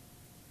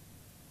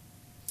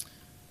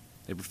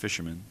 They were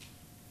fishermen.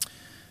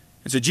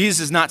 And so Jesus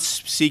is not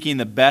seeking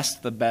the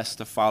best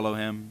to follow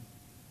him.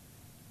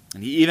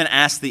 And he even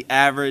asked the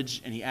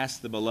average and he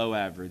asked the below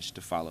average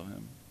to follow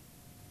him.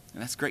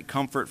 And that's great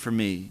comfort for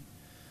me.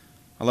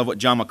 I love what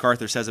John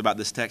MacArthur says about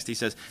this text. He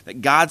says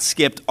that God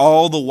skipped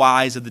all the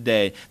wise of the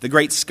day. The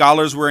great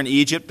scholars were in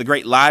Egypt. The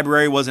great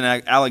library was in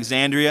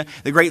Alexandria.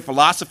 The great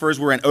philosophers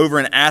were over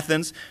in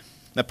Athens.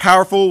 The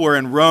powerful were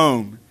in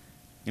Rome.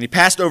 And he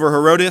passed over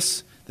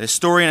Herodotus, the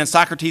historian, and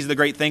Socrates, the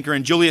great thinker,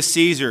 and Julius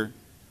Caesar.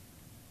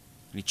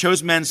 And he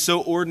chose men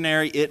so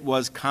ordinary it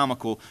was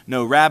comical.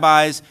 No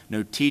rabbis,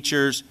 no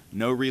teachers,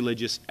 no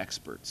religious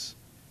experts.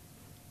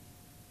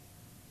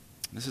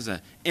 This is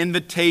an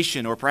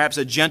invitation or perhaps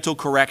a gentle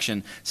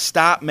correction.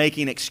 Stop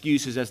making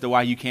excuses as to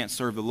why you can't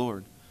serve the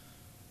Lord.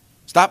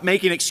 Stop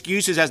making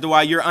excuses as to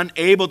why you're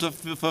unable to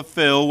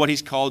fulfill what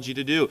he's called you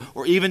to do,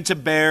 or even to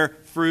bear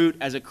fruit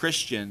as a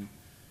Christian.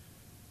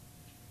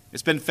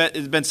 It's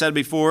been said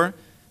before,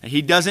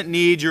 he doesn't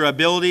need your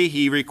ability,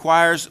 he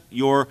requires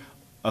your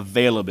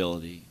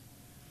availability.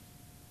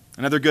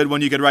 Another good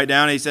one you could write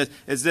down, he says,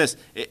 is this.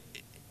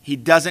 He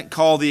doesn't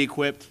call the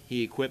equipped,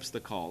 he equips the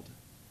called.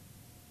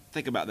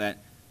 Think about that.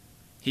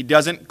 He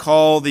doesn't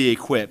call the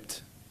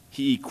equipped,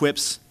 he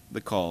equips the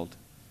called.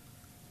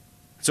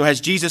 So has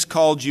Jesus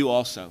called you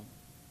also?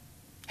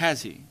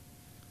 Has he?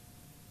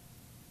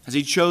 Has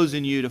he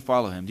chosen you to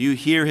follow him? Do you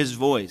hear his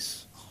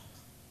voice,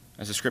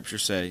 as the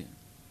scriptures say?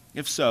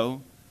 If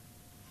so,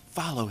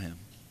 follow him.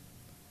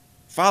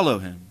 Follow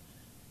him.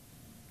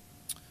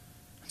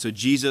 So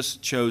Jesus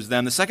chose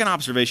them. The second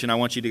observation I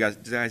want you guys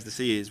to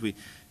see as we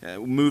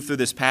move through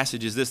this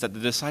passage is this, that the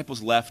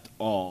disciples left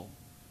all.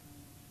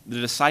 The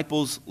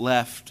disciples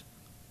left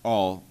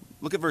all.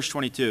 Look at verse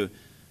 22,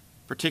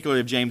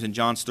 particularly of James and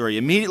John's story.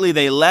 Immediately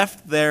they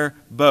left their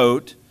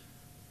boat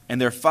and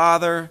their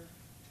father,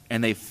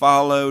 and they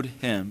followed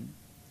him.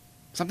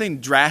 Something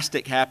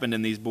drastic happened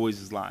in these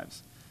boys'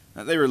 lives.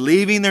 They were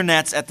leaving their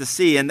nets at the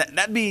sea, and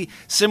that'd be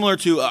similar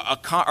to a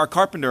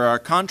carpenter or a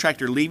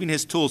contractor leaving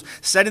his tools,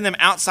 setting them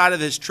outside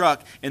of his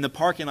truck in the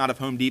parking lot of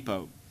Home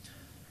Depot.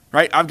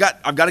 Right? I've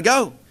got to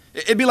go.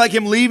 It'd be like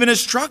him leaving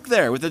his truck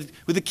there with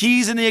the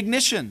keys in the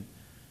ignition.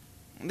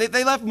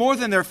 They left more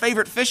than their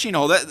favorite fishing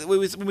hole.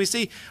 When we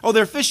see,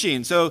 they're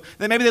fishing, so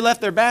maybe they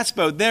left their bass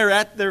boat there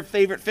at their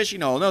favorite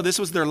fishing hole. No, this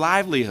was their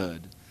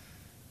livelihood.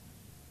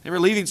 They were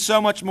leaving so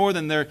much more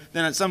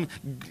than some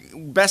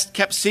best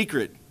kept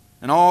secret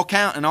in all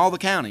the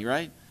county,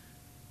 right?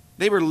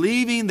 They were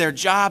leaving their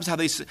jobs, how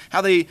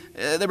they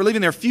were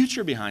leaving their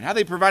future behind, how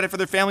they provided for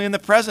their family in the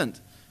present.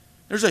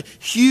 There's a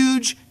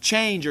huge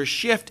change or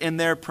shift in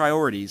their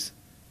priorities.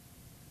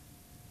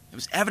 It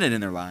was evident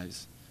in their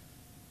lives.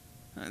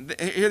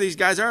 Here these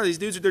guys are, these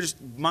dudes, they're just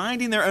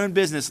minding their own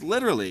business,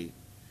 literally.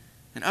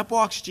 And up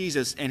walks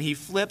Jesus, and he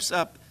flips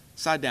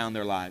upside down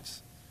their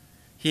lives.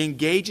 He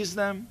engages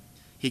them.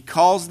 He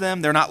calls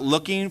them. They're not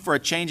looking for a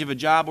change of a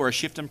job or a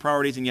shift in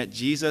priorities, and yet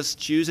Jesus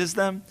chooses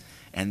them,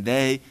 and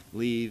they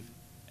leave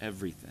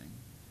everything.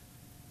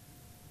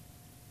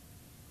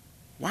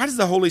 Why does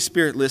the Holy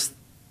Spirit list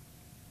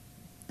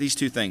these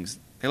two things?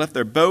 They left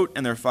their boat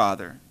and their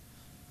father.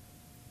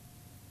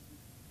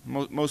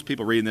 Most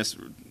people reading this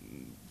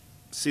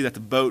see that the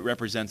boat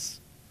represents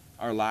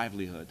our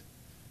livelihood.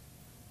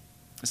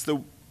 It's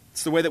the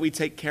way that we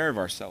take care of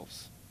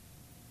ourselves.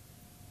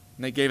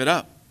 And they gave it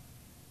up.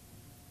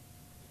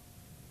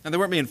 And they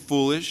weren't being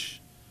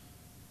foolish.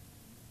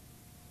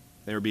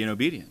 They were being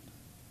obedient.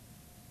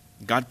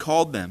 God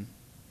called them.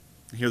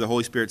 Here the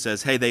Holy Spirit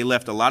says, hey, they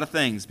left a lot of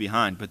things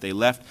behind, but they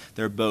left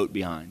their boat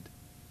behind.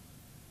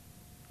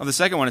 Well, the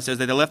second one, it says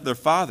that they left their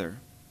father.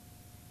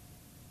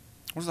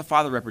 What does the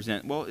father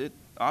represent? Well,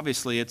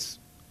 obviously it's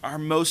our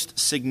most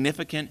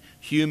significant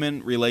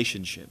human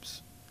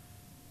relationships.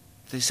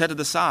 They set it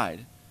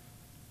aside.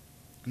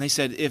 And they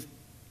said, if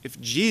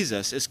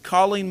Jesus is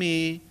calling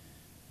me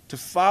to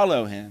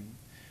follow him,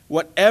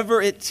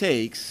 whatever it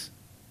takes,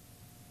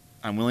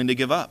 I'm willing to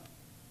give up.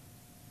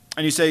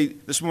 And you say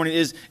this morning,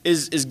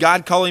 is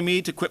God calling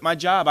me to quit my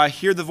job? I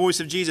hear the voice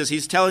of Jesus.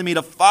 He's telling me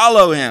to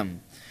follow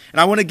him. And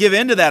I want to give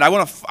in to that. I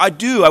want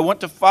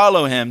to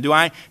follow him. Do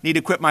I need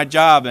to quit my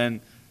job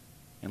and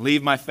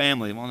leave my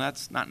family? Well,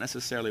 that's not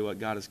necessarily what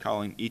God is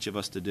calling each of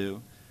us to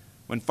do.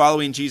 When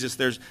following Jesus,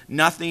 there's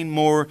nothing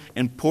more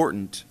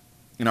important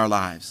in our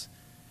lives.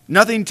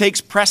 Nothing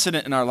takes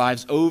precedent in our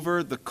lives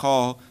over the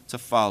call to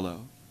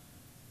follow.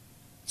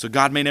 So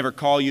God may never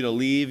call you to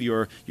leave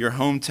your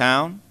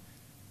hometown.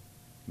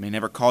 He may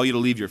never call you to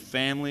leave your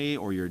family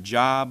or your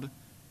job.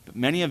 But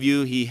many of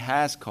you he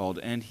has called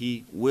and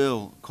he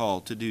will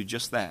call to do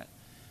just that.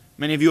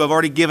 Many of you have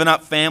already given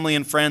up family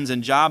and friends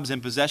and jobs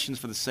and possessions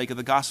for the sake of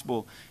the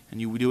gospel,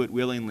 and you do it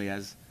willingly,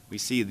 as we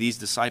see these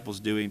disciples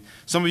doing.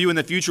 Some of you in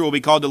the future will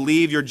be called to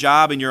leave your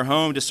job and your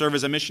home to serve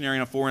as a missionary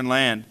in a foreign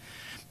land.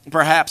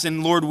 Perhaps,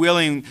 and Lord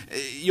willing,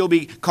 you'll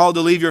be called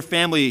to leave your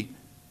family,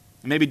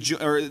 maybe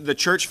or the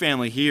church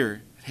family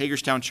here at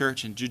Hagerstown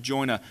Church, and to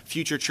join a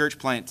future church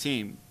plant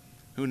team.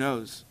 Who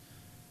knows?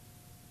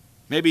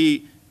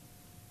 Maybe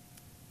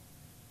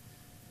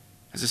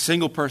as a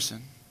single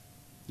person,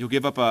 you'll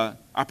give up an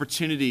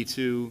opportunity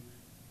to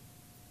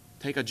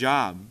take a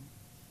job,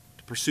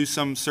 to pursue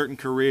some certain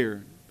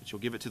career, but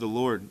you'll give it to the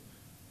Lord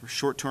for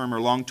short-term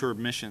or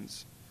long-term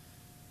missions.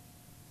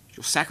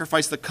 You'll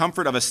sacrifice the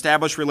comfort of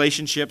established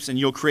relationships, and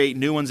you'll create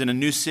new ones in a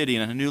new city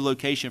and a new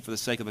location for the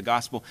sake of the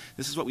gospel.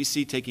 This is what we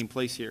see taking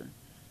place here.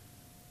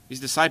 These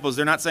disciples,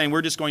 they're not saying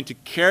we're just going to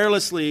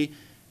carelessly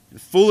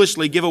and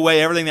foolishly give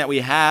away everything that we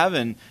have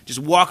and just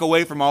walk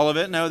away from all of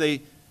it. No,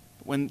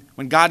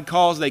 when God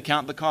calls, they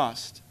count the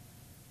cost.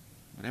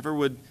 Whatever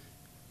would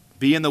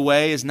be in the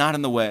way is not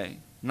in the way.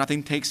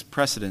 Nothing takes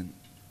precedent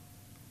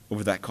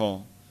over that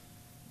call.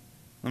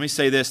 Let me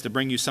say this to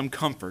bring you some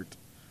comfort.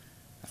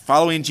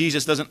 Following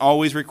Jesus doesn't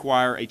always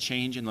require a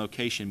change in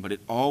location, but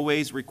it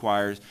always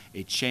requires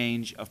a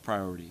change of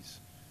priorities.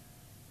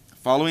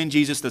 Following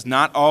Jesus does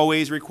not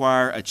always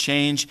require a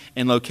change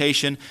in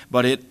location,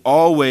 but it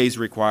always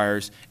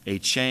requires a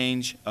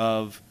change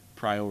of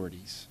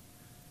priorities.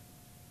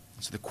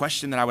 So the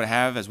question that I would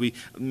have as we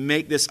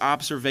make this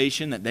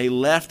observation that they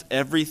left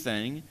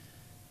everything,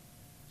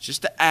 is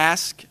just to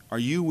ask, are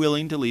you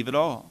willing to leave it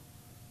all?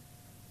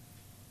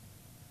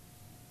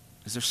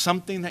 Is there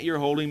something that you're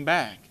holding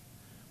back?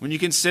 When you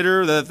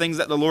consider the things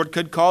that the Lord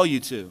could call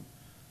you to,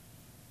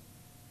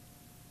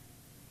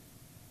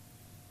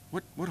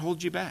 what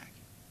holds you back?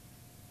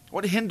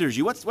 What hinders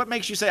you? What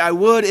makes you say, I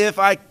would if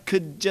I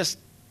could just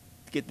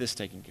get this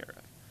taken care of?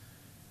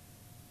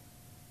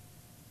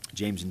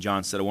 James and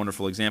John set a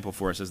wonderful example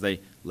for us as they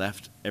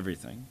left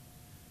everything.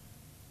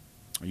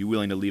 Are you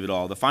willing to leave it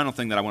all? The final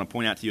thing that I want to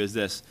point out to you is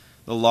this.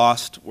 The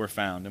lost were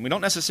found. And we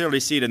don't necessarily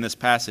see it in this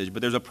passage,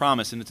 but there's a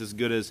promise, and it's as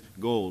good as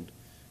gold.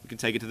 We can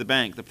take it to the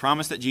bank. The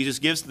promise that Jesus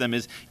gives to them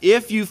is,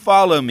 if you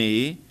follow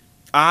me,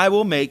 I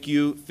will make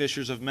you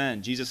fishers of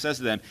men. Jesus says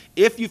to them,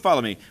 if you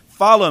follow me,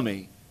 follow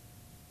me.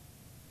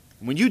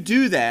 And when you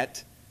do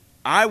that,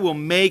 I will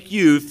make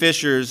you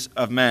fishers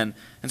of men.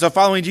 And so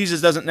following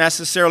Jesus doesn't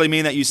necessarily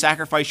mean that you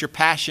sacrifice your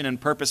passion and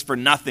purpose for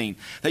nothing,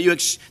 that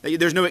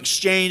there's no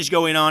exchange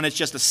going on. It's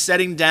just a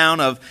setting down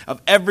of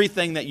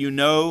everything that you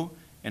know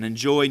and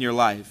enjoy in your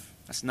life.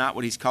 That's not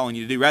what he's calling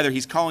you to do. Rather,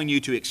 he's calling you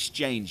to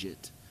exchange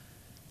it.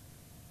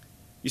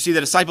 You see,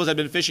 the disciples had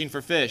been fishing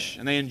for fish,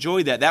 and they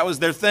enjoyed that. That was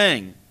their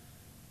thing.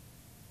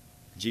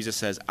 Jesus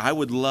says, I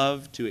would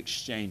love to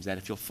exchange that.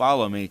 If you'll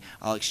follow me,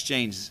 I'll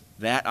exchange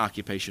that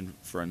occupation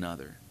for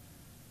another.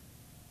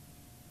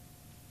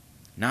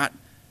 Not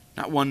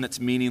one that's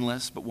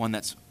meaningless, but one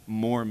that's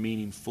more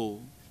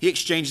meaningful. He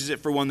exchanges it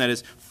for one that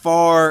is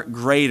far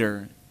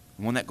greater,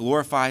 one that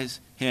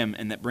glorifies him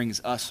and that brings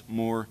us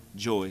more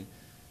joy.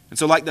 And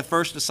so like the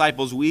first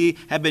disciples, we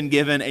have been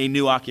given a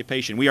new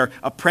occupation. We are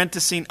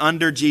apprenticing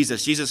under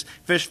Jesus. Jesus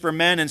fished for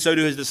men, and so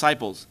do his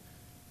disciples.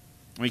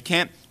 We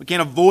can't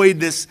avoid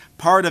this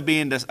part of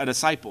being a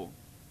disciple.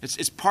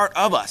 It's part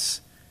of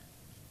us.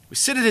 We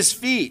sit at his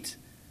feet.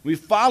 We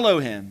follow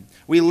him.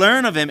 We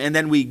learn of him, and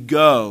then we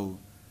go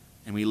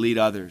and we lead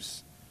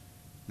others.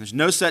 There's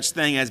no such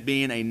thing as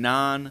being a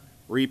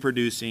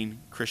non-reproducing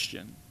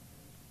Christian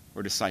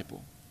or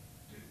disciple.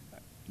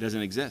 It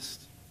doesn't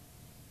exist.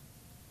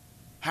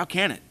 How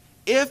can it?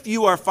 If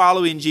you are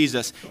following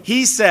Jesus,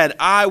 he said,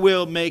 I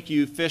will make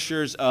you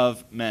fishers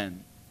of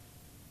men.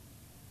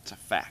 It's a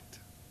fact.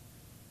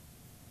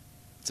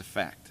 It's a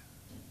fact.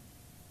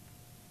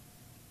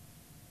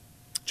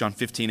 John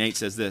 15:8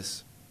 says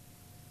this.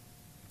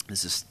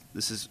 This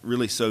is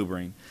really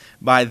sobering.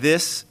 By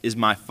this is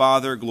my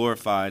Father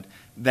glorified,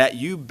 that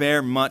you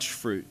bear much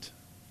fruit.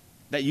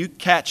 that you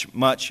catch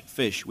much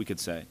fish, we could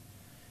say.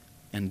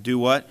 And do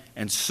what?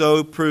 And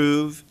so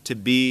prove to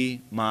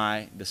be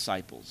my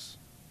disciples.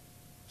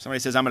 Somebody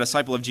says, I'm a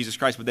disciple of Jesus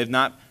Christ, but they've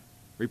not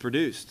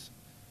reproduced.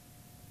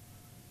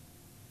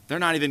 They're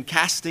not even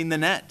casting the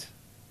net.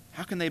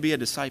 How can they be a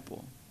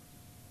disciple?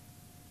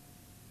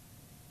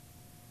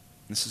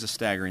 This is a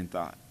staggering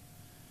thought.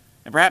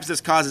 And perhaps this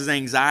causes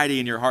anxiety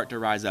in your heart to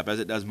rise up, as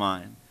it does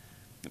mine.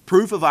 The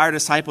proof of our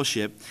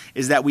discipleship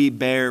is that we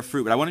bear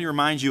fruit. But I want to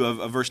remind you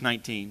of verse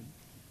 19.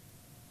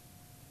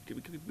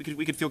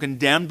 We could feel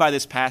condemned by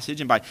this passage,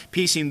 and by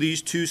piecing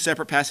these two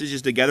separate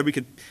passages together, we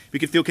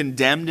could feel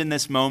condemned in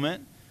this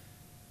moment.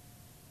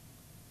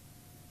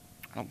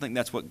 I don't think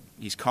that's what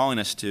he's calling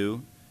us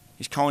to.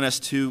 He's calling us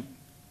to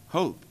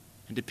hope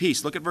and to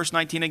peace. Look at verse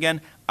 19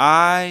 again.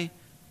 I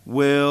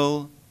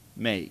will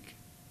make.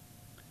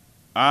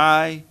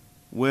 I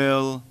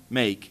will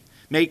make.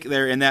 Make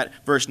there in that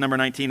verse number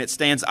 19, it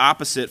stands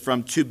opposite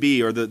from to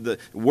be, or the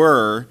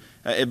were,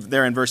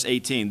 there in verse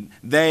 18.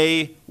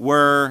 They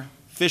were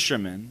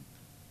fishermen.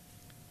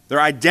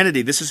 Their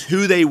identity, this is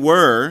who they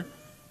were,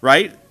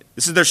 right?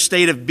 This is their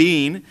state of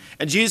being.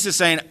 And Jesus is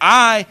saying,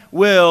 I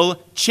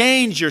will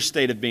change your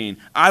state of being.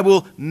 I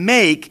will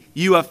make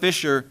you a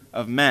fisher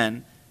of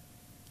men.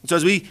 So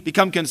as we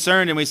become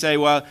concerned and we say,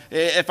 well,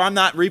 if I'm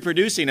not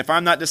reproducing, if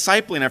I'm not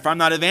discipling, if I'm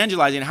not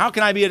evangelizing, how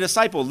can I be a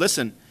disciple?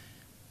 Listen,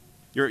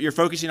 you're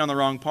focusing on the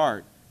wrong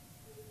part.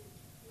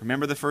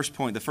 Remember the first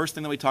point, the first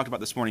thing that we talked about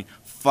this morning.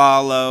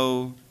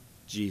 Follow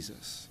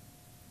Jesus.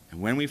 And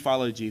when we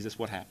follow Jesus,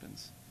 what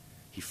happens?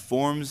 He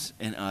forms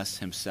in us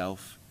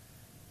himself,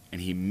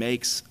 and he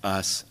makes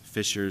us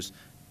fishers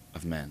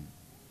of men.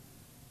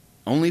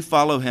 Only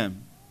follow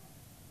him.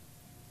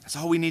 That's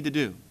all we need to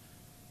do.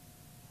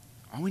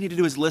 All we need to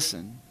do is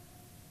listen,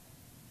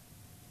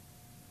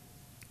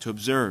 to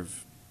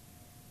observe.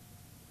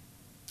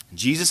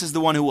 Jesus is the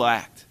one who will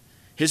act.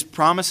 His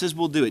promises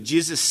will do it.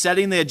 Jesus is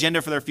setting the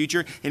agenda for their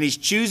future, and he's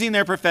choosing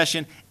their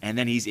profession, and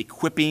then he's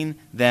equipping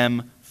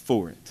them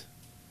for it.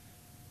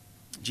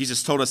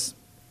 Jesus told us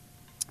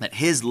that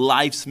his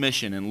life's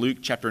mission in Luke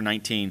chapter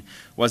 19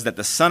 was that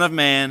the Son of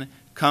Man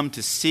come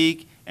to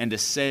seek and to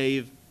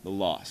save the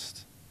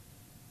lost.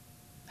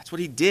 That's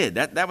what he did.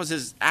 That was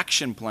his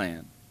action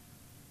plan.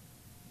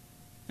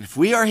 And if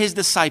we are his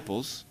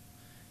disciples,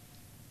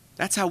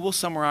 that's how we'll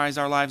summarize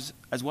our lives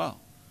as well.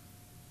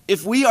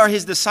 If we are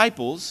his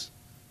disciples,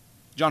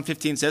 John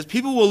 15 says,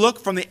 people will look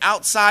from the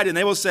outside and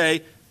they will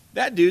say,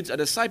 that dude's a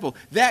disciple.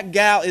 That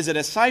gal is a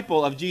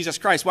disciple of Jesus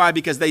Christ. Why?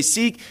 Because they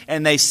seek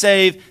and they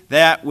save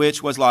that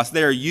which was lost.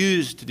 They are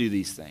used to do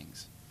these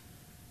things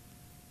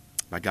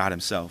by God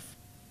himself.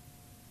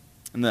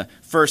 In the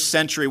first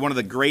century, one of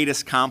the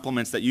greatest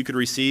compliments that you could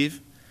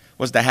receive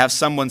was to have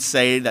someone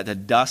say that the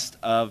dust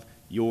of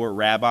your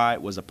rabbi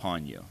was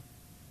upon you.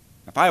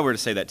 If I were to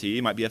say that to you,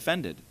 you might be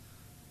offended.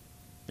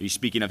 Are you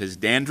speaking of his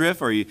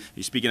dandruff? Or are you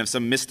speaking of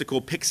some mystical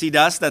pixie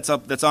dust that's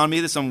on me?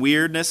 There's some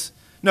weirdness?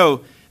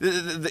 No,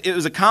 it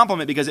was a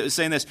compliment because it was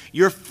saying this.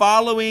 You're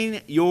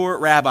following your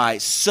rabbi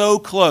so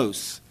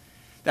close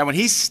that when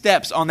he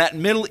steps on that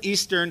Middle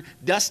Eastern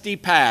dusty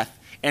path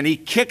and he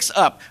kicks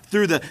up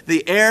through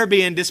the air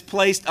being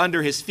displaced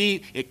under his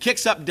feet, it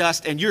kicks up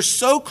dust, and you're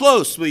so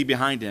closely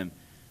behind him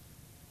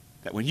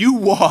that when you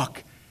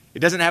walk, it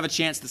doesn't have a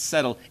chance to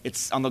settle.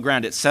 It's on the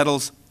ground. It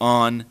settles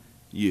on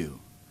you.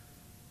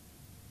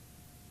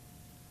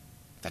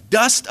 The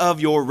dust of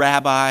your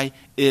rabbi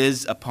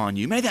is upon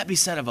you. May that be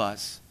said of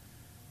us.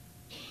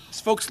 As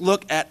folks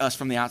look at us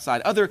from the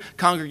outside, other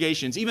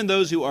congregations, even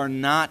those who are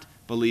not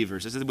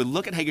believers, as they would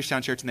look at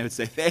Hagerstown Church and they would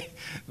say,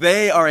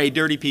 they are a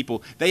dirty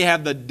people. They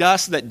have the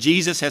dust that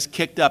Jesus has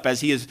kicked up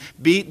as he has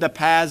beat the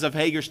paths of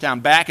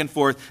Hagerstown back and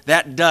forth.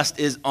 That dust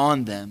is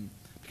on them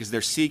because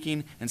they're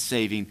seeking and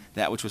saving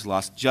that which was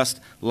lost, just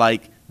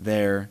like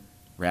their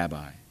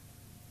rabbi.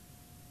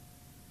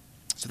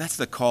 So that's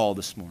the call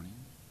this morning.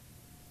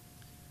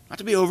 Not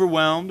to be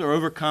overwhelmed or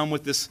overcome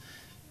with this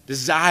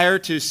desire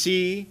to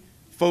see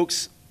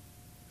folks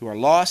who are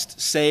lost,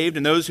 saved,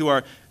 and those who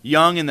are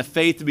young in the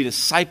faith to be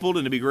discipled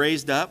and to be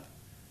raised up.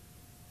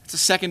 It's a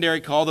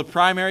secondary call. The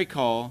primary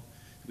call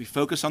that we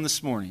focus on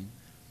this morning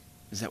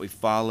is that we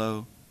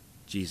follow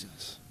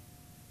Jesus.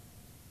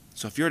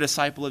 So if you're a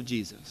disciple of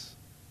Jesus,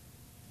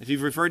 if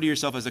you've referred to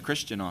yourself as a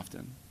Christian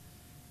often,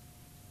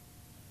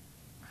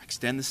 I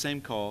extend the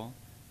same call.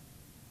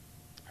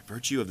 By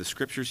virtue of the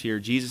scriptures here,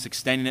 Jesus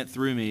extending it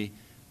through me,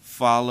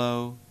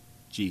 follow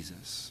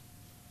Jesus.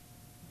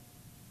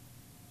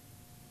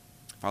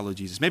 Follow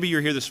Jesus. Maybe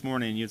you're here this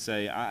morning and you'd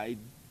say, I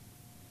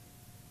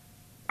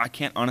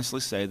can't honestly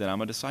say that I'm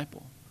a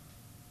disciple.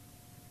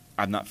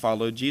 I've not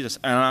followed Jesus,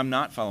 and I'm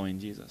not following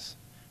Jesus.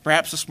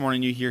 Perhaps this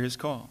morning you hear his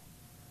call,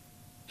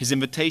 his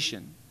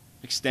invitation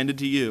extended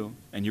to you,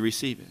 and you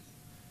receive it.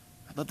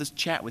 I'd love to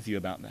chat with you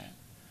about that.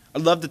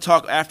 I'd love to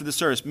talk after the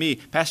service. Me,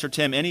 Pastor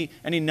Tim, any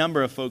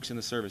number of folks in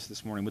the service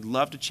this morning would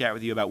love to chat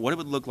with you about what it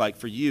would look like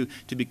for you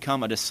to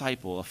become a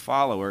disciple, a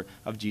follower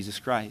of Jesus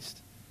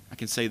Christ. I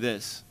can say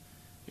this.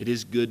 It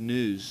is good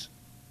news.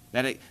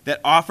 That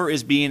offer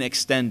is being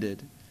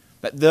extended.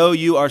 That though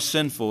you are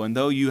sinful and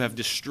though you have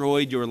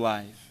destroyed your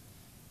life,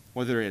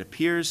 whether it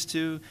appears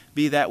to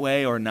be that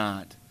way or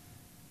not,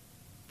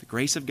 the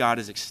grace of God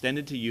is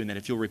extended to you, and that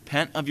if you'll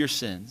repent of your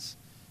sins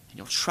and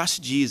you'll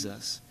trust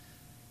Jesus,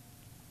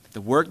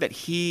 the work that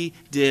he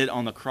did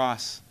on the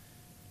cross,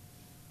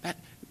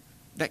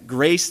 that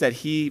grace that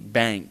he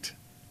banked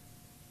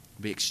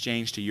will be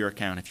exchanged to your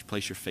account if you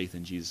place your faith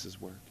in Jesus'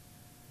 work.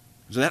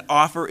 So that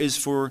offer is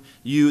for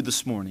you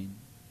this morning.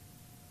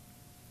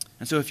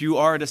 And so if you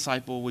are a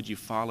disciple, would you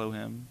follow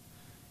him?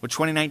 Would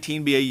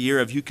 2019 be a year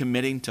of you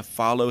committing to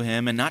follow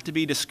him and not to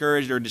be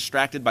discouraged or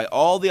distracted by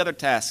all the other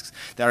tasks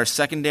that are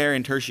secondary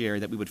and tertiary,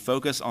 that we would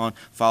focus on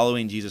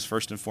following Jesus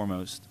first and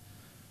foremost?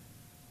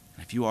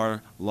 And if you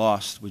are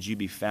lost, would you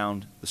be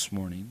found this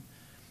morning?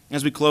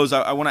 As we close,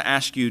 I want to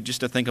ask you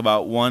just to think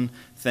about one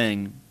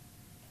thing.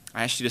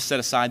 I ask you to set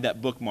aside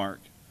that bookmark.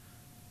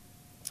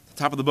 At the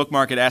top of the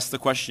bookmark, it asks the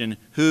question,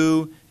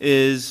 who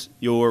is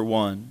your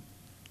one?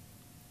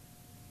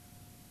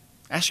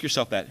 Ask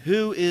yourself that.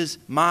 Who is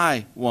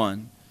my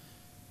one?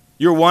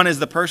 Your one is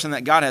the person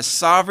that God has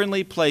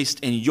sovereignly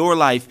placed in your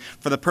life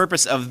for the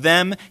purpose of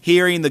them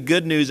hearing the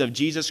good news of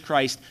Jesus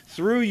Christ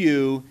through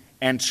you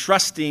and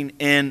trusting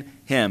in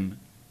him.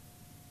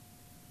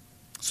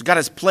 So God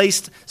has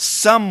placed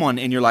someone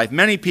in your life,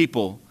 many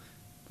people.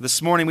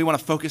 This morning we want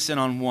to focus in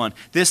on one.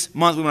 This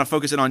month we want to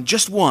focus in on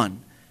just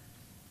one.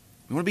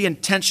 We want to be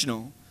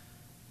intentional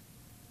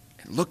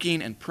in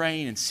looking and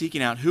praying and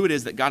seeking out who it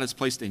is that God has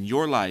placed in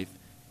your life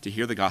to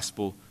hear the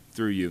gospel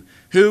through you.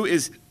 Who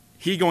is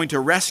he going to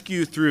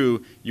rescue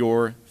through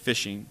your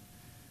fishing?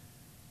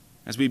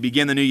 As we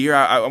begin the new year,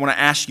 I want to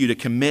ask you to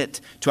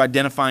commit to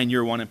identifying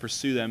your one and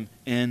pursue them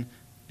in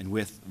and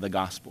with the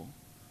gospel.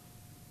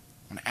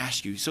 I want to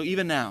ask you, so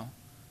even now,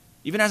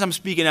 even as I'm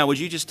speaking now, would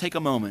you just take a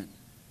moment?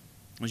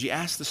 Would you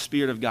ask the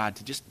Spirit of God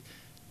to just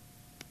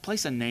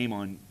place a name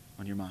on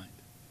your mind?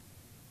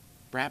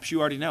 Perhaps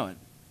you already know it.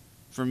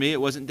 For me, it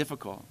wasn't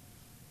difficult.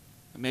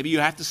 Maybe you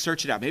have to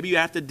search it out. Maybe you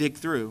have to dig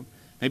through.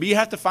 Maybe you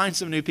have to find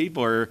some new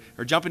people or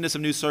jump into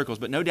some new circles.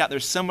 But no doubt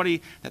there's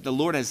somebody that the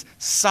Lord has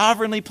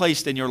sovereignly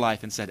placed in your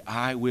life and said,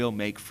 I will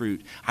make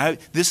fruit.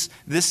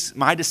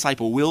 My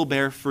disciple will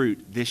bear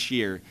fruit this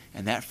year.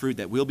 And that fruit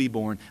that will be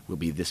born will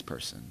be this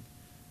person.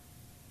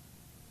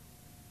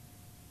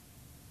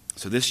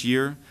 So this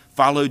year,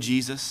 follow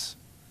Jesus.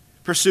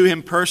 Pursue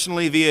him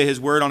personally via his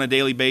word on a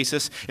daily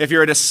basis. If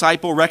you're a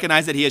disciple,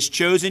 recognize that he has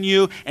chosen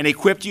you and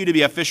equipped you to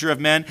be a fisher of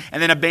men,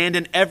 and then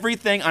abandon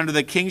everything under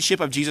the kingship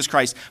of Jesus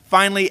Christ.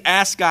 Finally,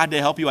 ask God to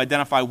help you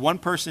identify one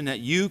person that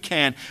you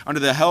can,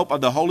 under the help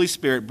of the Holy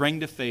Spirit,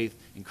 bring to faith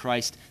in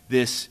Christ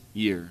this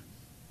year.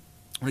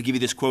 I'm going to give you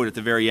this quote at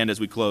the very end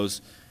as we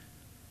close.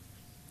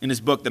 In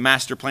his book, The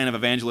Master Plan of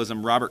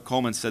Evangelism, Robert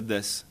Coleman said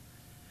this.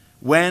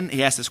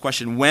 He asked this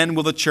question, when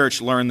will the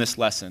church learn this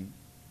lesson?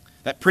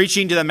 That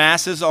preaching to the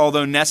masses,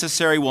 although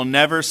necessary, will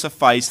never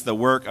suffice the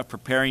work of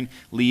preparing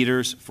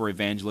leaders for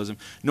evangelism,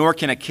 nor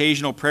can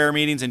occasional prayer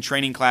meetings and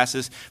training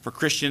classes for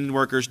Christian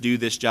workers do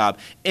this job.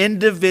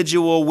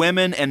 Individual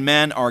women and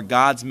men are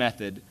God's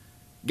method.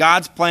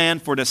 God's plan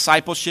for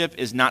discipleship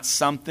is not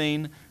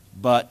something,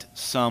 but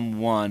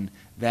someone.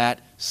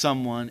 That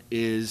someone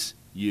is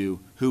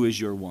you. Who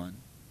is your one?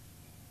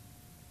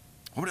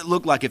 What would it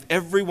look like if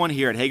everyone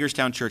here at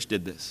Hagerstown Church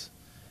did this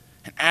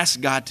and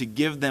asked God to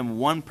give them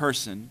one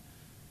person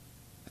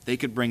they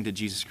could bring to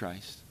Jesus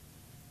Christ?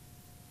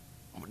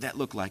 What would that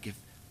look like if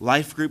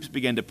life groups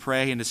began to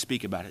pray and to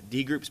speak about it?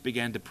 D groups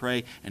began to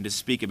pray and to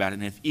speak about it.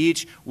 And if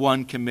each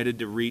one committed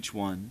to reach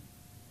one,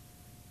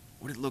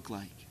 what would it look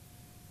like?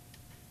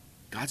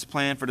 God's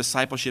plan for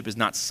discipleship is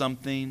not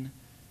something,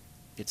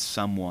 it's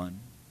someone.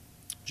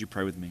 Would you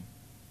pray with me?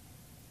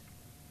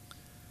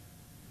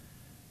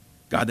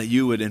 God, that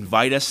you would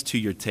invite us to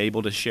your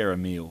table to share a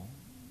meal.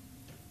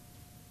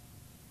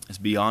 It's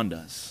beyond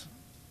us.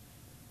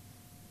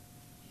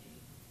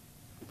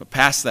 But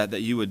past that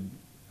you would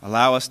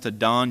allow us to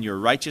don your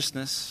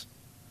righteousness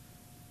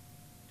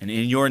and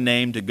in your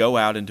name to go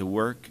out and to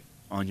work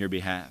on your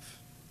behalf.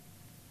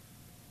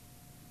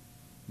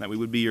 That we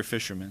would be your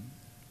fishermen.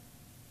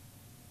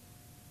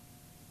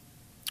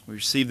 We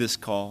receive this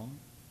call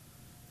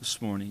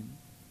this morning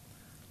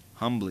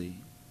humbly,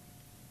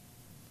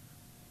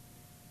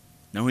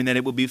 knowing that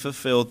it will be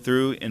fulfilled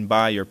through and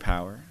by your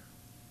power.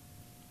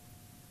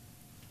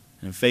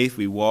 And in faith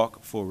we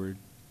walk forward.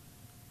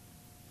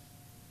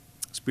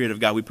 Spirit of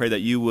God, we pray that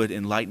you would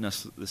enlighten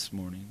us this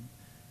morning.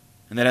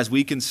 And that as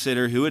we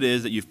consider who it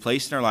is that you've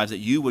placed in our lives, that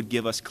you would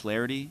give us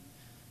clarity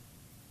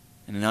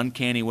in an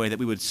uncanny way, that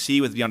we would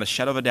see with beyond a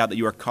shadow of a doubt that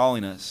you are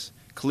calling us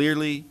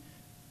clearly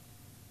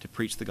to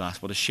preach the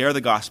gospel, to share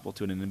the gospel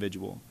to an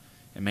individual.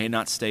 It may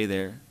not stay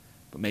there,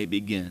 but may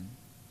begin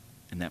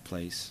in that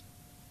place.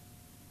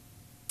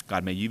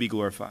 God, may you be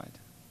glorified.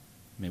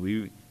 May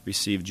we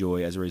receive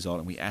joy as a result.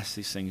 And we ask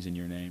these things in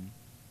your name.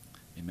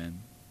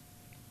 Amen.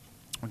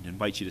 I want to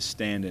invite you to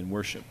stand and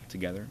worship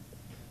together.